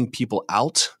pulling people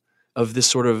out of this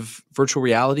sort of virtual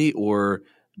reality or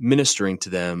ministering to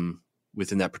them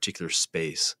within that particular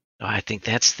space? I think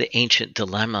that's the ancient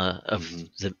dilemma of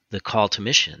the call to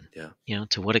mission. Yeah.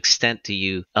 To what extent do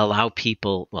you to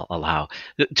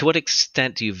what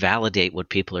extent do you validate what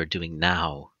people are doing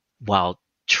now while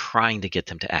trying to get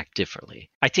them to act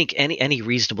differently? I think any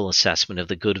reasonable assessment of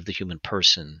the good of the human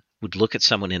person would look at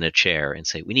someone in a chair and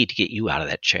say, we need to get you out of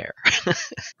that chair.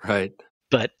 Right.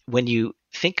 But when you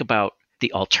think about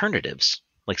the alternatives,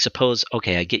 like suppose,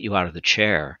 okay, I get you out of the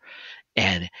chair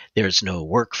and there's no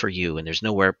work for you and there's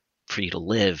nowhere for you to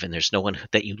live and there's no one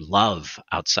that you love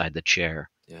outside the chair.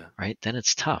 Yeah. Right. Then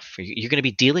it's tough. You're going to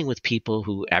be dealing with people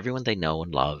who everyone they know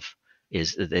and love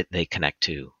is that they connect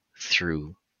to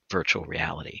through virtual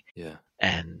reality. Yeah.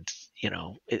 And,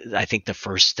 I think the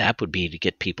first step would be to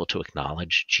get people to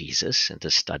acknowledge Jesus and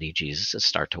to study Jesus and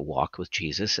start to walk with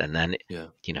Jesus. And then,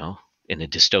 in a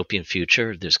dystopian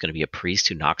future, there's going to be a priest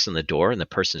who knocks on the door and the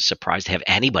person is surprised to have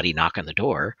anybody knock on the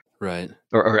door. Right.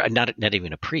 Or not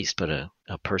even a priest, but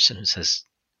a person who says,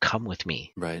 come with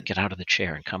me, right. Get out of the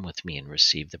chair and come with me and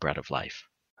receive the bread of life.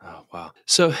 Oh, wow.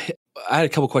 So I had a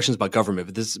couple questions about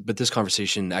government, but this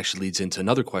conversation actually leads into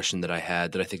another question that I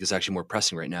had that I think is actually more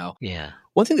pressing right now. Yeah.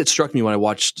 One thing that struck me when I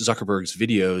watched Zuckerberg's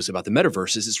videos about the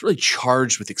metaverse is it's really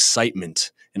charged with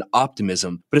excitement and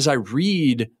optimism. But as I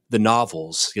read the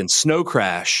novels, again, Snow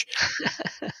Crash,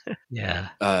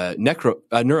 Neuromancer,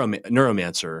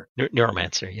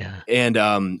 yeah,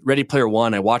 and Ready Player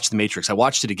One, I watched The Matrix. I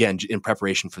watched it again in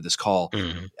preparation for this call.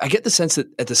 Mm-hmm. I get the sense that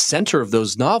at the center of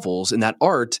those novels and that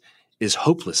art is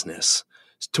hopelessness.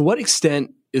 To what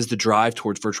extent is the drive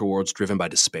towards virtual worlds driven by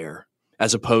despair,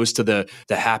 as opposed to the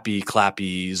happy,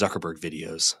 clappy Zuckerberg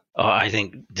videos? Oh, I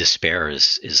think despair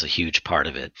is a huge part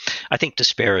of it. I think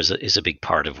despair is a big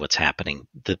part of what's happening.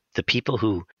 The people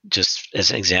who, just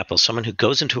as an example, someone who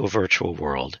goes into a virtual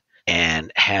world and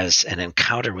has an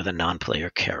encounter with a non-player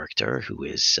character who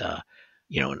is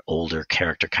an older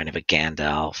character, kind of a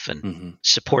Gandalf, and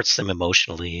supports them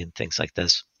emotionally and things like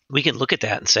this. We can look at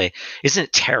that and say, isn't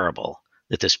it terrible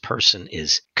that this person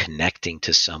is connecting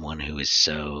to someone who is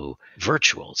so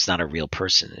virtual? It's not a real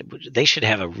person. They should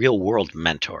have a real world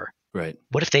mentor. Right.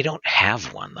 What if they don't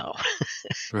have one, though?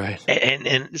 Right.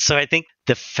 And so I think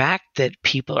the fact that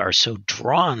people are so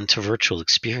drawn to virtual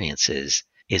experiences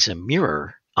is a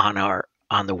mirror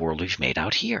on the world we've made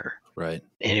out here. Right.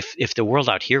 And if the world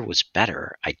out here was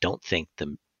better, I don't think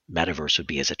the metaverse would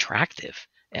be as attractive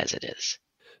as it is.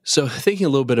 So thinking a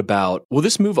little bit about, will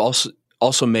this move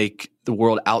also make the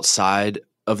world outside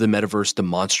of the metaverse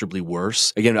demonstrably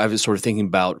worse? Again, I was sort of thinking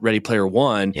about Ready Player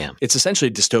One. Yeah. It's essentially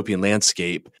a dystopian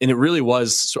landscape, and it really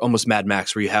was almost Mad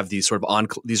Max, where you have these sort of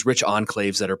these rich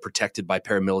enclaves that are protected by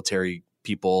paramilitary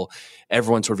people.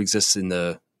 Everyone sort of exists in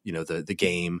the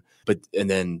game, and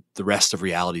then the rest of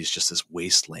reality is just this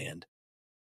wasteland.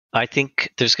 I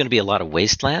think there's going to be a lot of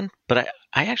wasteland, but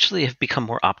I actually have become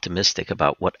more optimistic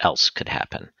about what else could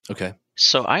happen. Okay.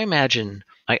 So I imagine,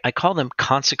 I call them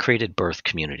consecrated birth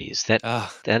communities.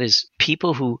 That is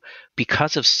people who,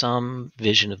 because of some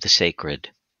vision of the sacred,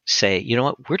 say, you know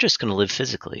what, we're just going to live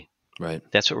physically. Right.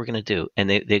 That's what we're going to do. And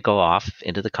they go off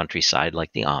into the countryside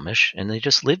like the Amish, and they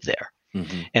just live there.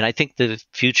 Mm-hmm. And I think the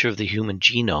future of the human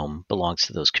genome belongs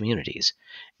to those communities.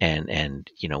 And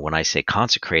when I say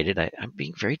consecrated, I'm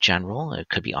being very general. It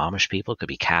could be Amish people, it could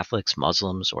be Catholics,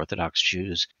 Muslims, Orthodox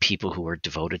Jews, people who are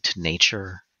devoted to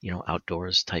nature,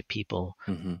 outdoors type people.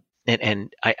 Mm-hmm.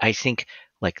 And I think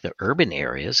like the urban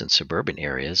areas and suburban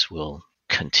areas will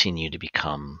continue to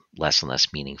become less and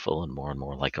less meaningful and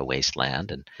more like a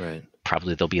wasteland. And right.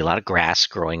 Probably there'll be a lot of grass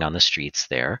growing on the streets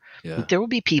there. Yeah. There will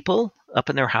be people up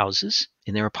in their houses,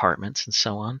 in their apartments and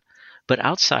so on. But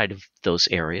outside of those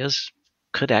areas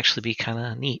could actually be kind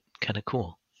of neat, kind of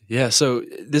cool. Yeah. So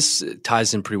this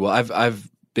ties in pretty well. I've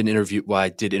been interviewed. Well, I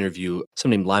did interview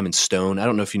someone named Lyman Stone. I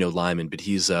don't know if you know Lyman, but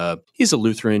he's a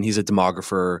Lutheran. He's a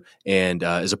demographer and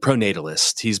is a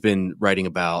pronatalist. He's been writing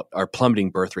about our plummeting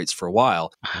birth rates for a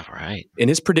while. All right. And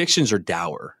his predictions are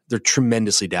dour. They're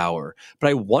tremendously dour. But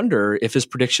I wonder if his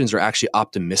predictions are actually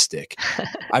optimistic.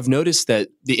 I've noticed that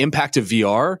the impact of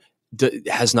VR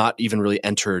has not even really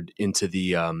entered into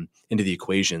the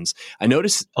equations. I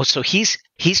noticed. Oh, so he's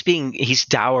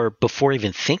dour before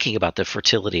even thinking about the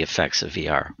fertility effects of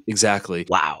VR. Exactly.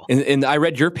 Wow. And I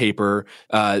read your paper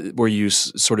where you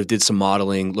sort of did some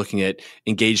modeling, looking at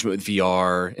engagement with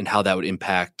VR and how that would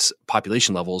impact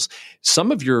population levels. Some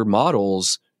of your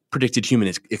models predicted human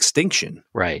extinction.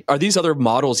 Right. Are these other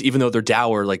models, even though they're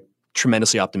dour, like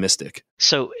tremendously optimistic?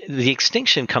 So the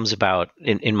extinction comes about,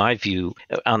 in my view,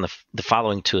 on the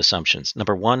following two assumptions.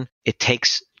 Number one, it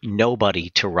takes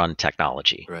nobody to run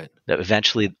technology. Right. That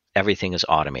eventually everything is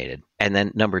automated. And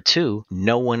then number two,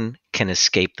 no one can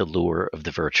escape the lure of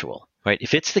the virtual. Right.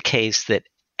 If it's the case that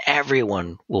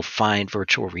everyone will find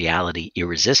virtual reality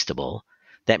irresistible,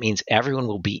 that means everyone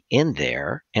will be in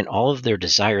there and all of their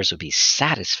desires will be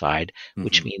satisfied,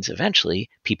 which means eventually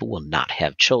people will not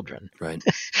have children. Right.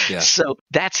 Yeah. So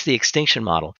that's the extinction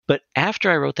model. But after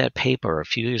I wrote that paper a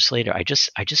few years later, I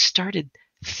just started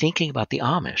thinking about the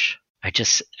Amish.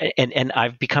 And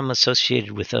I've become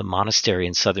associated with a monastery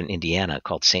in southern Indiana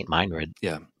called St. Meinrad.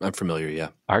 Yeah, I'm familiar. Yeah.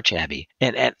 Arch Abbey.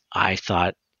 And I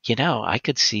thought, I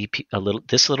could see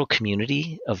this little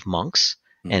community of monks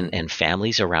and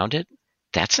families around it.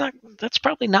 That's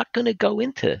probably not going to go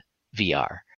into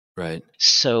VR. Right.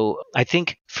 So I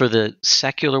think for the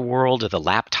secular world or the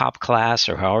laptop class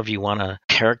or however you want to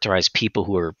characterize people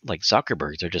who are like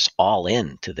Zuckerberg, they're just all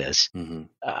into this. Mm-hmm.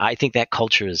 I think that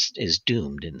culture is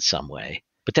doomed in some way.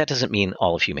 But that doesn't mean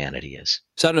all of humanity is.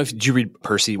 So I don't know did you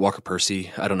read Walker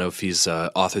Percy? I don't know if he's an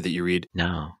author that you read.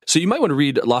 No. So you might want to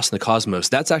read Lost in the Cosmos.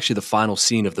 That's actually the final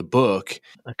scene of the book.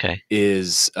 Okay.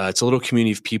 It's a little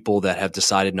community of people that have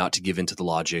decided not to give into the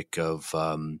logic of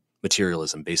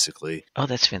materialism, basically. Oh,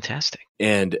 that's fantastic.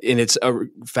 And it's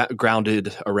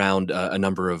grounded around a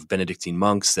number of Benedictine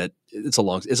monks. That it's a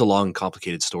long,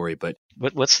 complicated story. But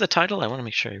what's the title? I want to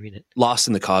make sure I read it. Lost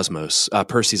in the Cosmos.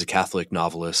 Percy's a Catholic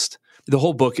novelist. The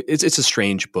whole book, it's a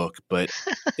strange book, but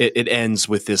it ends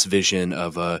with this vision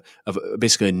of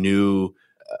basically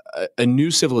a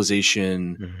new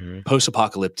civilization,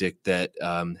 post-apocalyptic, that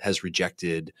has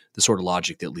rejected the sort of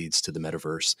logic that leads to the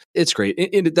metaverse. It's great.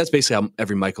 And that's basically how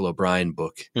every Michael O'Brien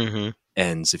book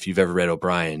ends. If you've ever read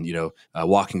O'Brien,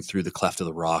 walking through the cleft of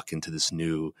the rock into this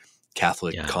new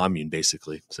Catholic commune,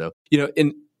 basically. So,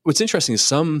 and what's interesting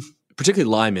is particularly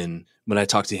Lyman, when I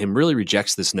talk to him, really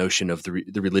rejects this notion of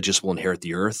the religious will inherit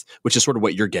the earth, which is sort of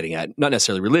what you're getting at. Not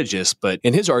necessarily religious, but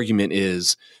in his argument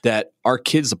is that our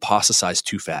kids apostatize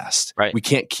too fast. Right. We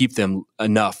can't keep them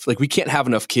enough. Like we can't have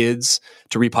enough kids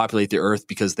to repopulate the earth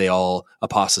because they all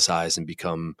apostatize and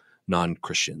become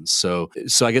non-Christians. So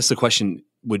I guess the question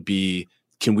would be,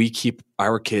 can we keep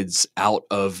our kids out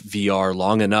of VR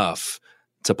long enough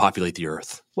to populate the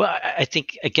earth? Well, I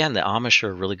think, again, the Amish are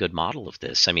a really good model of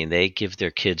this. I mean, they give their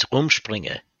kids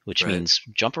rumspringe, which means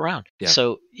jump around. Yeah.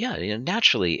 So,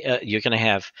 naturally, you're going to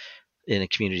have in a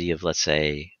community of, let's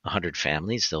say, 100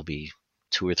 families, there'll be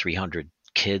 200 or 300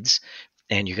 kids,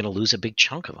 and you're going to lose a big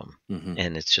chunk of them. Mm-hmm.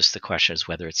 And it's just the question is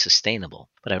whether it's sustainable.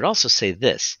 But I would also say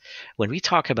this: when we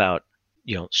talk about,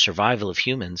 survival of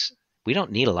humans, we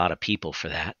don't need a lot of people for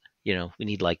that. We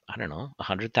need, like, I don't know,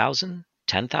 100,000,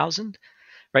 10,000,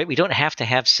 right? We don't have to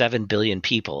have 7 billion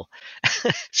people.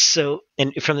 So,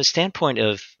 and from the standpoint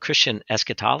of Christian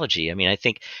eschatology, I mean, I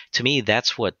think, to me,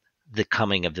 that's what the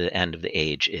coming of the end of the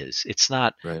age is. It's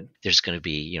not Right. there's going to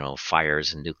be,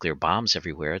 fires and nuclear bombs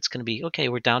everywhere. It's going to be, okay,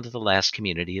 we're down to the last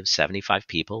community of 75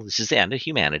 people. This is the end of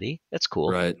humanity. That's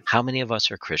cool. Right. How many of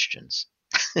us are Christians?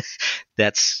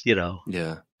 That's,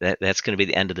 Yeah. that's going to be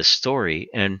the end of the story.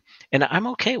 And I'm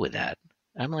okay with that.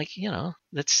 I'm like,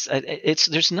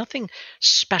 there's nothing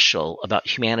special about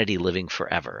humanity living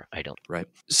forever. I don't. Right.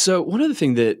 So one other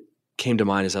thing that came to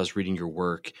mind as I was reading your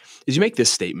work is you make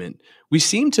this statement: we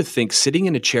seem to think sitting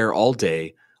in a chair all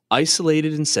day,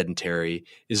 isolated and sedentary,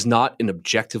 is not an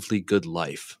objectively good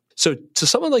life. So to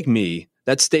someone like me,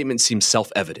 that statement seems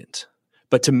self-evident.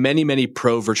 But to many, many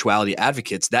pro-virtuality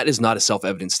advocates, that is not a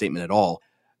self-evident statement at all.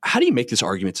 How do you make this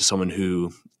argument to someone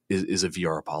who is a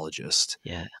VR apologist?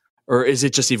 Yeah. Or is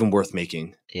it just even worth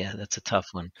making? Yeah, that's a tough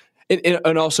one.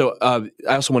 And also, I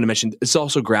also want to mention, it's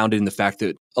also grounded in the fact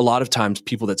that a lot of times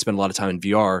people that spend a lot of time in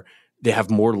VR, they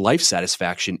have more life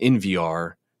satisfaction in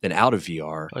VR than out of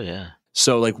VR. Oh, yeah.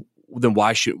 So, like, then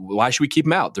why should we keep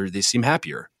them out? They seem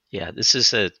happier. Yeah, this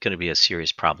is going to be a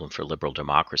serious problem for liberal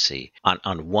democracy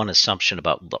on one assumption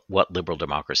about what liberal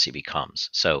democracy becomes.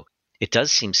 So it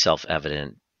does seem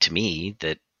self-evident to me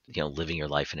that, living your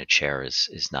life in a chair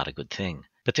is not a good thing.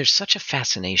 But there's such a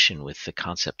fascination with the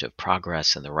concept of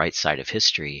progress and the right side of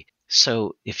history.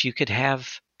 So if you could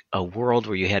have a world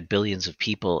where you had billions of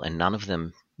people and none of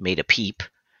them made a peep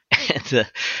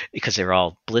because they're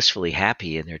all blissfully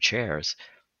happy in their chairs,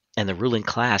 and the ruling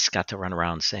class got to run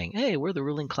around saying, "Hey, we're the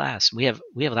ruling class. We have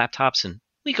laptops, and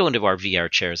we go into our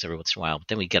VR chairs every once in a while, but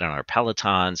then we get on our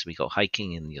Pelotons, we go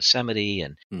hiking in Yosemite,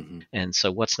 and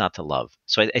so what's not to love?"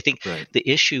 So I think the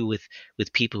issue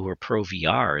with people who are pro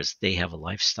VR is they have a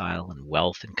lifestyle and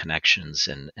wealth and connections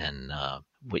and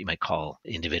what you might call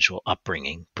individual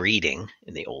upbringing, breeding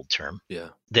in the old term,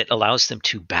 that allows them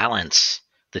to balance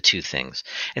the two things.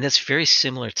 And that's very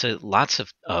similar to lots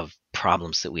of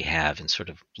problems that we have in sort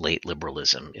of late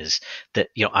liberalism, is that,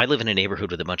 I live in a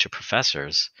neighborhood with a bunch of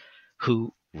professors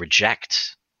who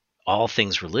reject all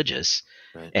things religious,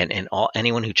 and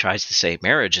anyone who tries to say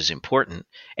marriage is important,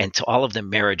 and to all of them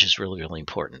marriage is really, really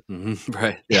important. Mm-hmm.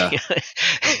 Right. Yeah.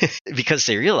 Because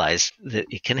they realize that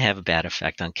it can have a bad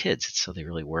effect on kids, so they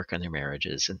really work on their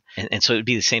marriages. And so it'd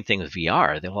be the same thing with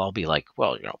VR. They'll all be like,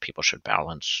 well, people should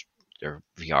balance their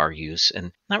VR use,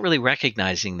 and not really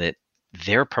recognizing that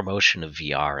their promotion of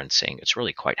VR and saying it's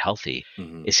really quite healthy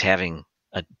is having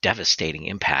a devastating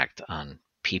impact on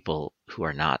people who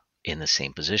are not in the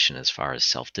same position as far as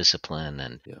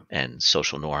self-discipline and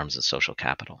social norms and social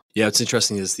capital. Yeah, what's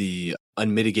interesting is the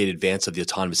unmitigated advance of the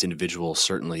autonomous individual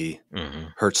certainly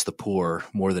hurts the poor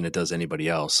more than it does anybody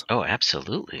else. Oh,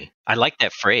 absolutely. I like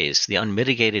that phrase, the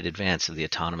unmitigated advance of the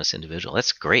autonomous individual.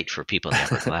 That's great for people in the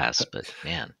upper class, but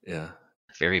man,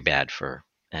 very bad for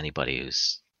anybody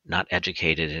who's not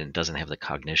educated and doesn't have the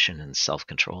cognition and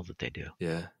self-control that they do.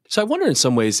 Yeah. So I wonder in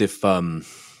some ways if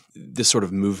this sort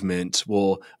of movement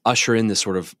will usher in this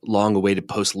sort of long-awaited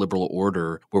post-liberal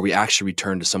order where we actually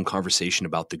return to some conversation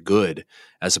about the good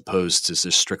as opposed to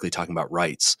just strictly talking about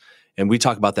rights. And we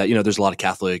talk about that, there's a lot of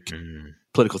Catholic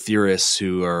political theorists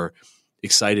who are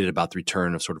excited about the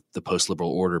return of sort of the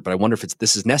post-liberal order. But I wonder if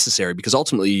this is necessary, because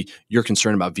ultimately your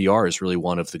concern about VR is really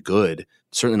one of the good,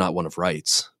 certainly not one of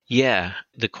rights. Yeah,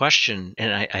 the question,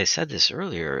 and I said this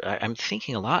earlier, I'm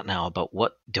thinking a lot now about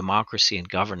what democracy and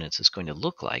governance is going to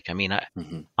look like. I mean,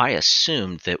 I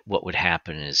assumed that what would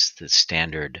happen is the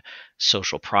standard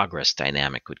social progress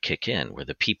dynamic would kick in, where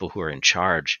the people who are in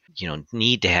charge,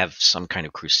 need to have some kind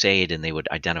of crusade, and they would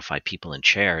identify people in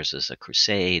chairs as a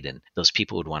crusade, and those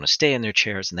people would want to stay in their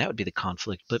chairs, and that would be the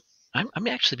conflict. But I'm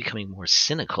actually becoming more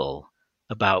cynical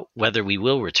about whether we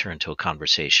will return to a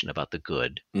conversation about the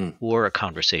good or a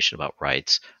conversation about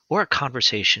rights or a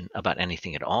conversation about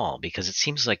anything at all, because it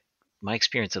seems like my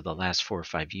experience of the last 4 or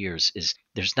 5 years is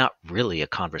there's not really a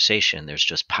conversation. There's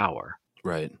just power.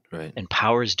 Right. And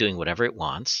power is doing whatever it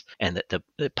wants, and that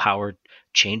the power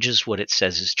changes what it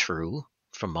says is true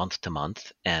from month to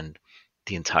month, and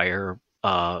the entire,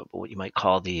 what you might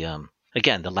call the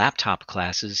laptop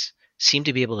classes seem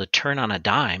to be able to turn on a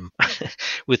dime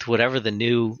with whatever the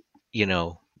new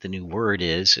word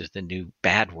is, or the new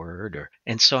bad word.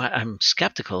 And so I'm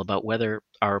skeptical about whether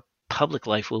our public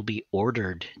life will be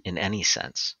ordered in any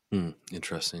sense.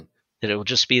 Interesting. That it will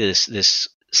just be this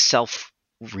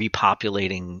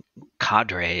self-repopulating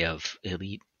cadre of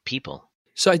elite people.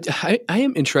 So I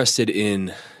am interested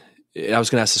in, I was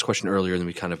going to ask this question earlier and then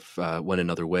we kind of went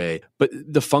another way, but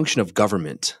the function of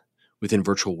government within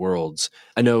virtual worlds.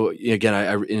 I know, again,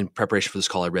 I in preparation for this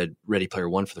call, I read Ready Player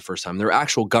One for the first time. There are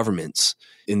actual governments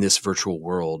in this virtual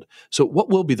world. So what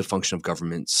will be the function of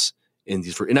governments in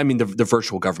these, and I mean the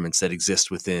virtual governments that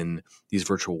exist within these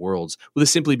virtual worlds? Will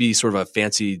this simply be sort of a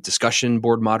fancy discussion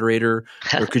board moderator,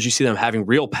 or could you see them having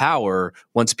real power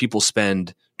once people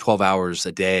spend 12 hours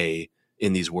a day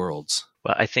in these worlds?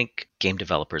 Well, I think game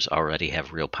developers already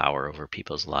have real power over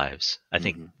people's lives. I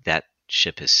think that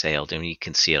ship has sailed, and you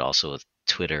can see it also with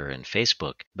Twitter and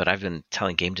Facebook. But I've been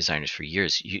telling game designers for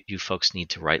years, you folks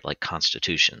need to write like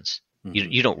constitutions.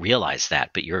 You don't realize that,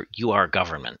 but you are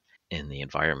government in the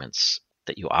environments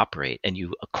that you operate, and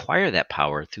you acquire that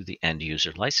power through the end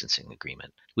user licensing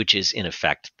agreement, which is in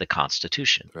effect the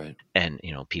Constitution. Right. And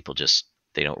people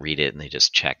they don't read it and they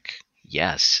just check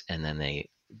yes, and then they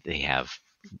have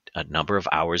a number of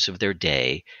hours of their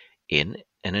day in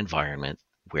an environment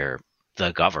where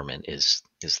the government is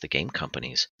the game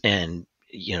companies. And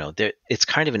it's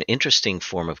kind of an interesting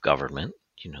form of government.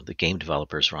 The game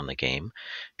developers run the game,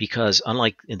 because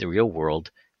unlike in the real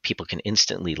world, people can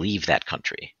instantly leave that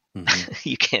country.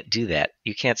 You can't do that.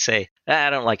 You can't say, I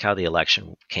don't like how the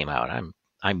election came out, I'm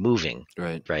moving.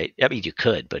 Right. I mean, you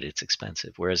could, but it's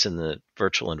expensive. Whereas in the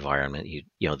virtual environment,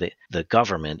 the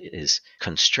government is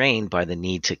constrained by the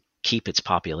need to keep its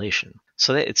population.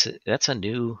 So that's a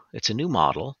new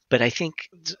model. But I think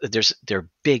there are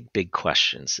big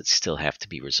questions that still have to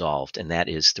be resolved, and that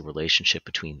is the relationship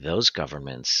between those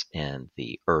governments and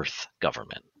the Earth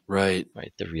government. Right.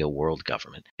 The real world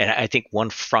government. And I think one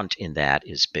front in that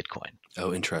is Bitcoin.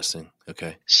 Oh, interesting.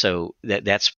 Okay. So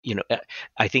that's,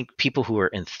 I think people who are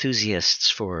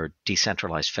enthusiasts for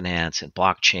decentralized finance and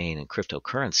blockchain and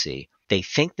cryptocurrency, they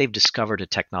think they've discovered a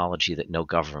technology that no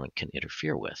government can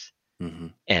interfere with.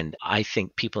 And I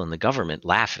think people in the government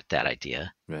laugh at that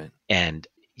idea. Right. And,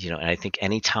 and I think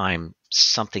anytime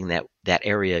something that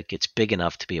area gets big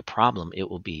enough to be a problem, it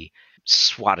will be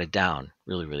swatted down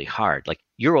really, really hard. Like,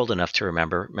 you're old enough to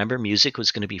remember music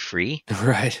was going to be free.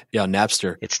 Right. Yeah.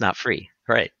 Napster. It's not free.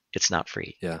 Right. It's not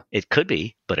free. Yeah. It could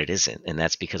be, but it isn't. And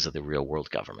that's because of the real world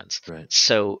governments. Right.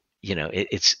 So,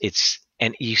 it's,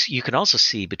 and you can also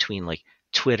see between like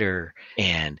Twitter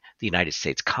and the United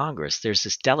States Congress, there's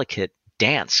this delicate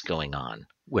dance going on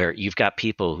where you've got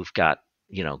people who've got,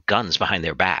 guns behind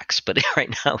their backs, but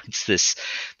right now it's this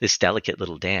delicate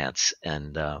little dance,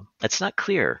 and it's not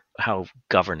clear how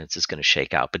governance is going to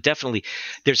shake out. But definitely,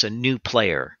 there's a new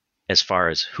player as far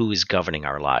as who is governing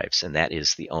our lives, and that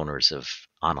is the owners of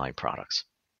online products.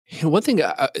 One thing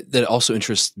that also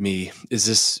interests me is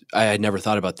this. I had never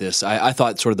thought about this. I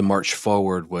thought sort of the march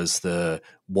forward was the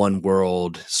one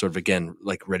world, sort of, again,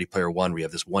 like Ready Player One. We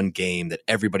have this one game that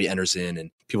everybody enters in,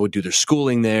 and people do their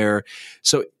schooling there.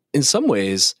 So in some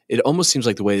ways, it almost seems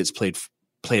like the way it's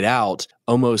played out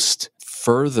almost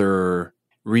further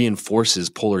reinforces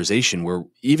polarization, where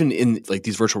even in like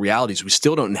these virtual realities, we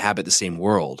still don't inhabit the same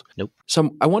world. Nope.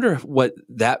 So I wonder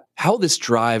how this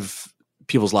drive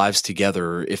people's lives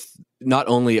together, if not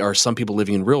only are some people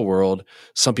living in real world,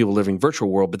 some people living virtual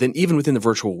world, but then even within the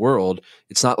virtual world,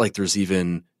 it's not like there's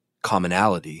even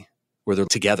commonality where they're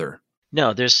together.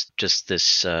 No, there's just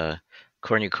this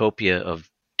cornucopia of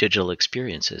digital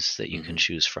experiences that you can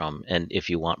choose from. And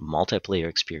if you want multiplayer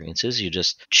experiences, you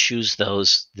just choose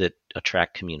those that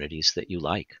attract communities that you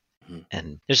like.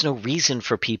 And there's no reason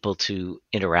for people to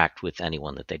interact with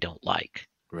anyone that they don't like.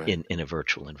 Right. in a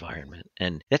virtual environment.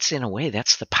 And that's, in a way,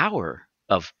 that's the power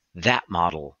of that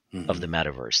model of the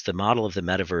metaverse. The model of the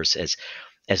metaverse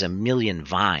as a million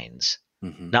vines,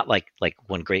 not like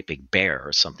one great big bear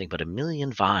or something, but a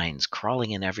million vines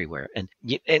crawling in everywhere.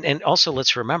 And also,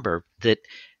 let's remember that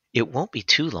it won't be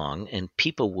too long and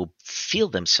people will feel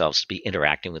themselves to be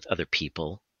interacting with other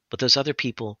people, but those other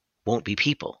people won't be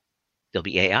people. They'll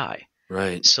be AI.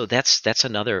 Right. So that's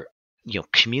another,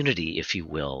 community, if you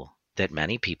will, that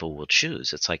many people will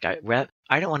choose. It's like,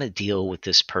 I don't want to deal with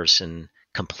this person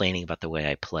complaining about the way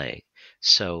I play.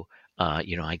 So,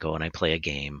 I go and I play a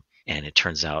game, and it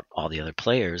turns out all the other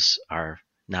players are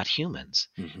not humans.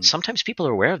 Sometimes people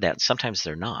are aware of that, and sometimes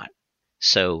they're not.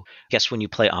 So, guess when you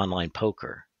play online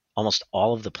poker, almost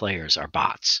all of the players are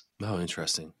bots. Oh,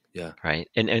 interesting. Yeah. Right.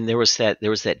 And there was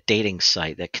that dating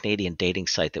site, that Canadian dating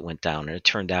site that went down, and it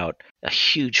turned out a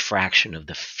huge fraction of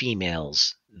the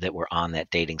females that were on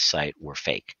that dating site were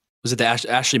fake. Was it the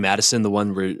Ashley Madison, the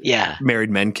one where Yeah. married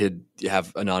men could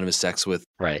have anonymous sex with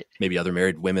Right. maybe other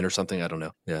married women or something? I don't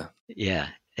know. Yeah. Yeah.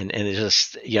 And it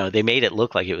just, they made it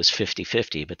look like it was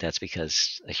 50-50, but that's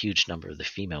because a huge number of the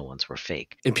female ones were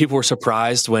fake. And people were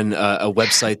surprised when a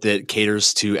website that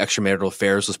caters to extramarital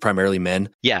affairs was primarily men.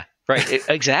 Yeah. Right.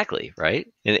 Exactly. Right.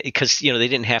 Because, they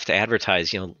didn't have to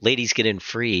advertise, ladies get in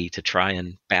free to try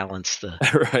and balance the.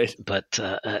 Right. But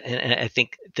and I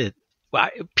think that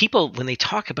people, when they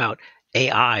talk about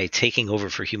AI taking over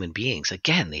for human beings,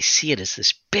 again, they see it as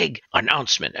this big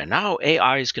announcement, and now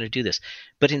AI is going to do this.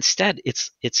 But instead,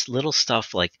 it's little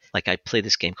stuff like I play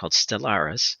this game called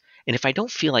Stellaris. And if I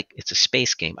don't feel like it's a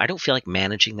space game, I don't feel like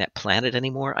managing that planet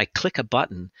anymore, I click a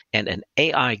button and an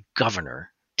AI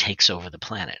governor takes over the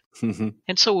planet. Mm-hmm.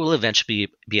 And so we'll eventually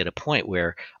be at a point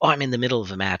where, I'm in the middle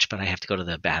of a match, but I have to go to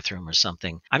the bathroom or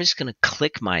something. I'm just going to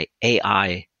click my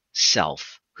AI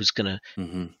self who's going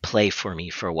to play for me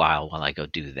for a while I go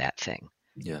do that thing.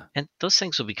 Yeah. And those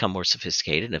things will become more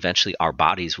sophisticated, and eventually our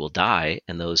bodies will die,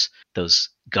 and those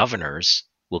governors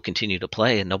will continue to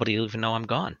play, and nobody will even know I'm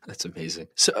gone. That's amazing.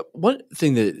 So one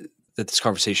thing that this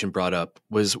conversation brought up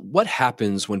was what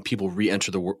happens when people re-enter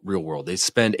the real world. They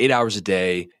spend 8 hours a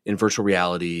day in virtual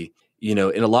reality, and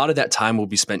a lot of that time will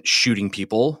be spent shooting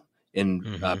people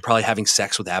and probably having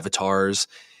sex with avatars.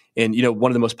 And, one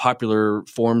of the most popular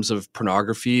forms of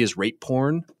pornography is rape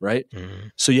porn, right? Mm-hmm.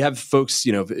 So you have folks,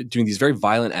 doing these very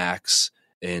violent acts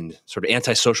and sort of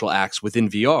antisocial acts within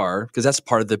VR, because that's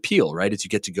part of the appeal, right? Is you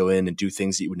get to go in and do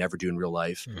things that you would never do in real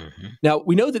life. Mm-hmm. Now,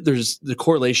 we know that there's the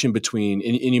correlation between,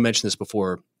 and you mentioned this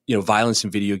before, violence in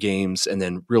video games and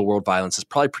then real world violence is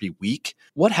probably pretty weak.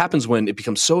 What happens when it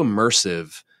becomes so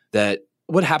immersive that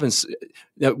what happens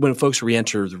when folks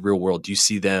re-enter the real world? Do you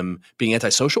see them being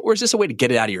antisocial, or is this a way to get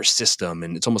it out of your system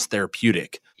and it's almost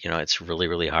therapeutic? It's really,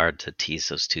 really hard to tease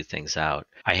those two things out.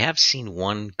 I have seen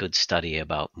one good study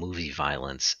about movie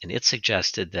violence, and it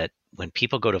suggested that when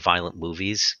people go to violent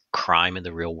movies, crime in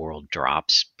the real world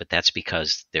drops, but that's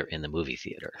because they're in the movie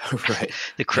theater. Right.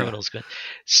 The criminal's good.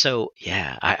 So,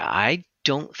 yeah, I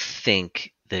don't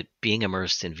think that being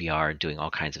immersed in VR and doing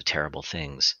all kinds of terrible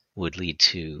things would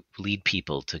lead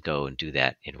people to go and do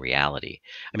that in reality.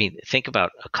 I mean, think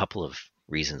about a couple of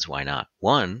reasons why not.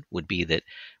 One would be that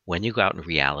when you go out in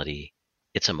reality,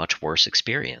 it's a much worse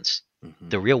experience. Mm-hmm.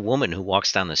 The real woman who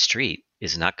walks down the street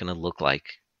is not going to look like,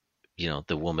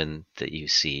 the woman that you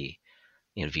see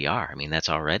in VR. I mean, that's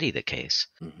already the case.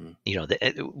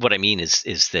 Mm-hmm. What I mean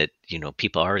is that,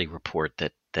 people already report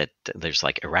that there's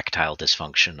like erectile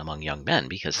dysfunction among young men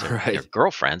because their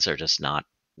girlfriends are just not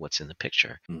what's in the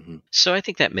picture. Mm-hmm. So I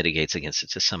think that mitigates against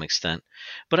it to some extent.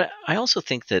 But I also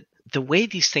think that the way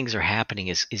these things are happening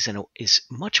is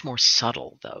much more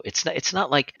subtle, though. It's not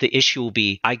like the issue will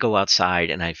be I go outside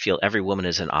and I feel every woman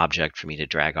is an object for me to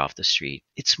drag off the street.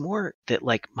 It's more that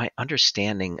like my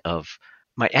understanding of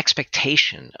my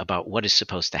expectation about what is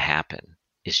supposed to happen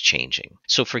is changing.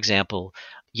 So for example,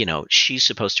 she's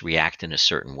supposed to react in a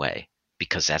certain way,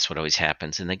 because that's what always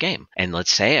happens in the game. And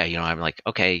let's say, I'm like,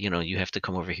 okay, you have to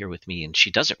come over here with me. And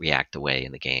she doesn't react the way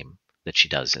in the game that she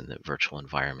does in the virtual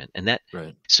environment. And that,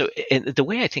 right. So and the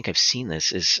way I think I've seen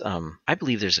this is, I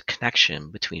believe there's a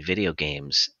connection between video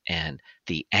games and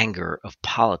the anger of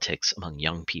politics among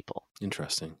young people.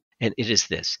 Interesting. And it is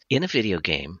this: in a video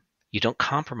game, you don't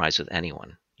compromise with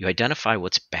anyone. You identify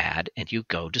what's bad and you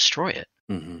go destroy it.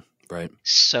 Mm-hmm. Right.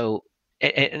 So,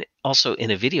 and also in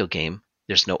a video game,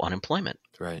 there's no unemployment.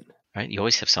 Right. You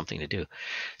always have something to do.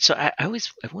 So I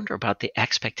wonder about the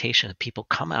expectation that people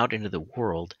come out into the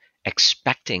world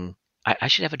expecting I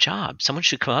should have a job. Someone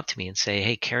should come up to me and say,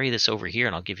 hey, carry this over here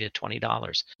and I'll give you $20.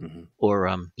 Mm-hmm.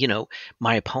 Or,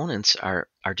 my opponents are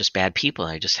just bad people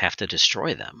and I just have to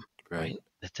destroy them. Right.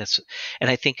 And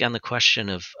I think on the question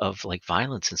of like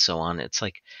violence and so on, it's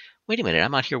like, wait a minute,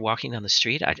 I'm out here walking down the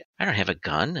street. I don't have a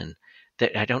gun and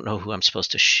I don't know who I'm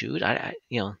supposed to shoot.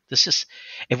 This is,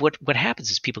 and what happens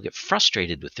is people get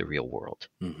frustrated with the real world.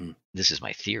 Mm-hmm. This is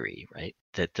my theory, right?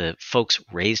 That the folks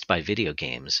raised by video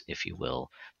games, if you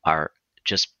will, are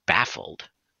just baffled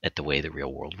at the way the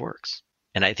real world works.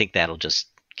 And I think that'll just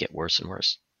get worse and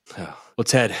worse. Oh. Well,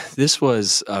 Ted, this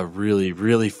was a really,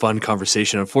 really fun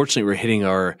conversation. Unfortunately, we're hitting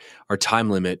our time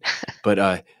limit, but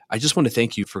I just want to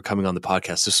thank you for coming on the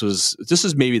podcast. This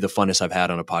is maybe the funnest I've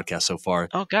had on a podcast so far.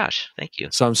 Oh gosh, thank you.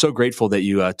 So I'm so grateful that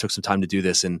you took some time to do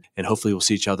this, and hopefully we'll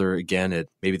see each other again at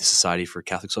maybe the Society for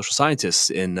Catholic Social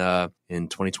Scientists in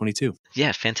 2022.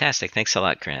 Yeah, fantastic. Thanks a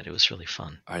lot, Grant. It was really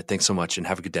fun. All right, thanks so much, and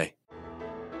have a good day.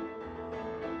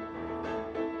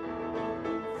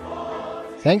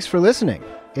 Thanks for listening.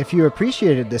 If you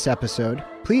appreciated this episode,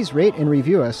 Please rate and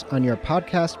review us on your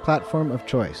podcast platform of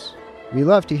choice. We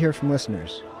love to hear from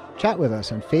listeners. Chat with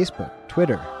us on Facebook,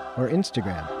 Twitter, or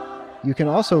Instagram. You can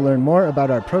also learn more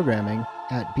about our programming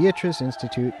at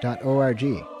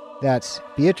beatriceinstitute.org. That's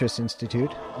Beatrice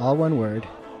Institute, all one word,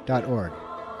 .org.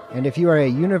 And if you are a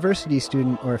university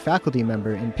student or faculty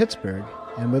member in Pittsburgh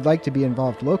and would like to be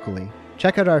involved locally,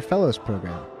 check out our Fellows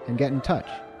program and get in touch.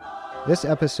 This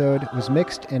episode was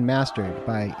mixed and mastered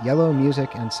by Yellow Music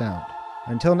and Sound.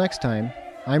 Until next time,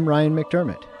 I'm Ryan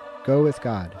McDermott. Go with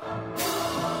God.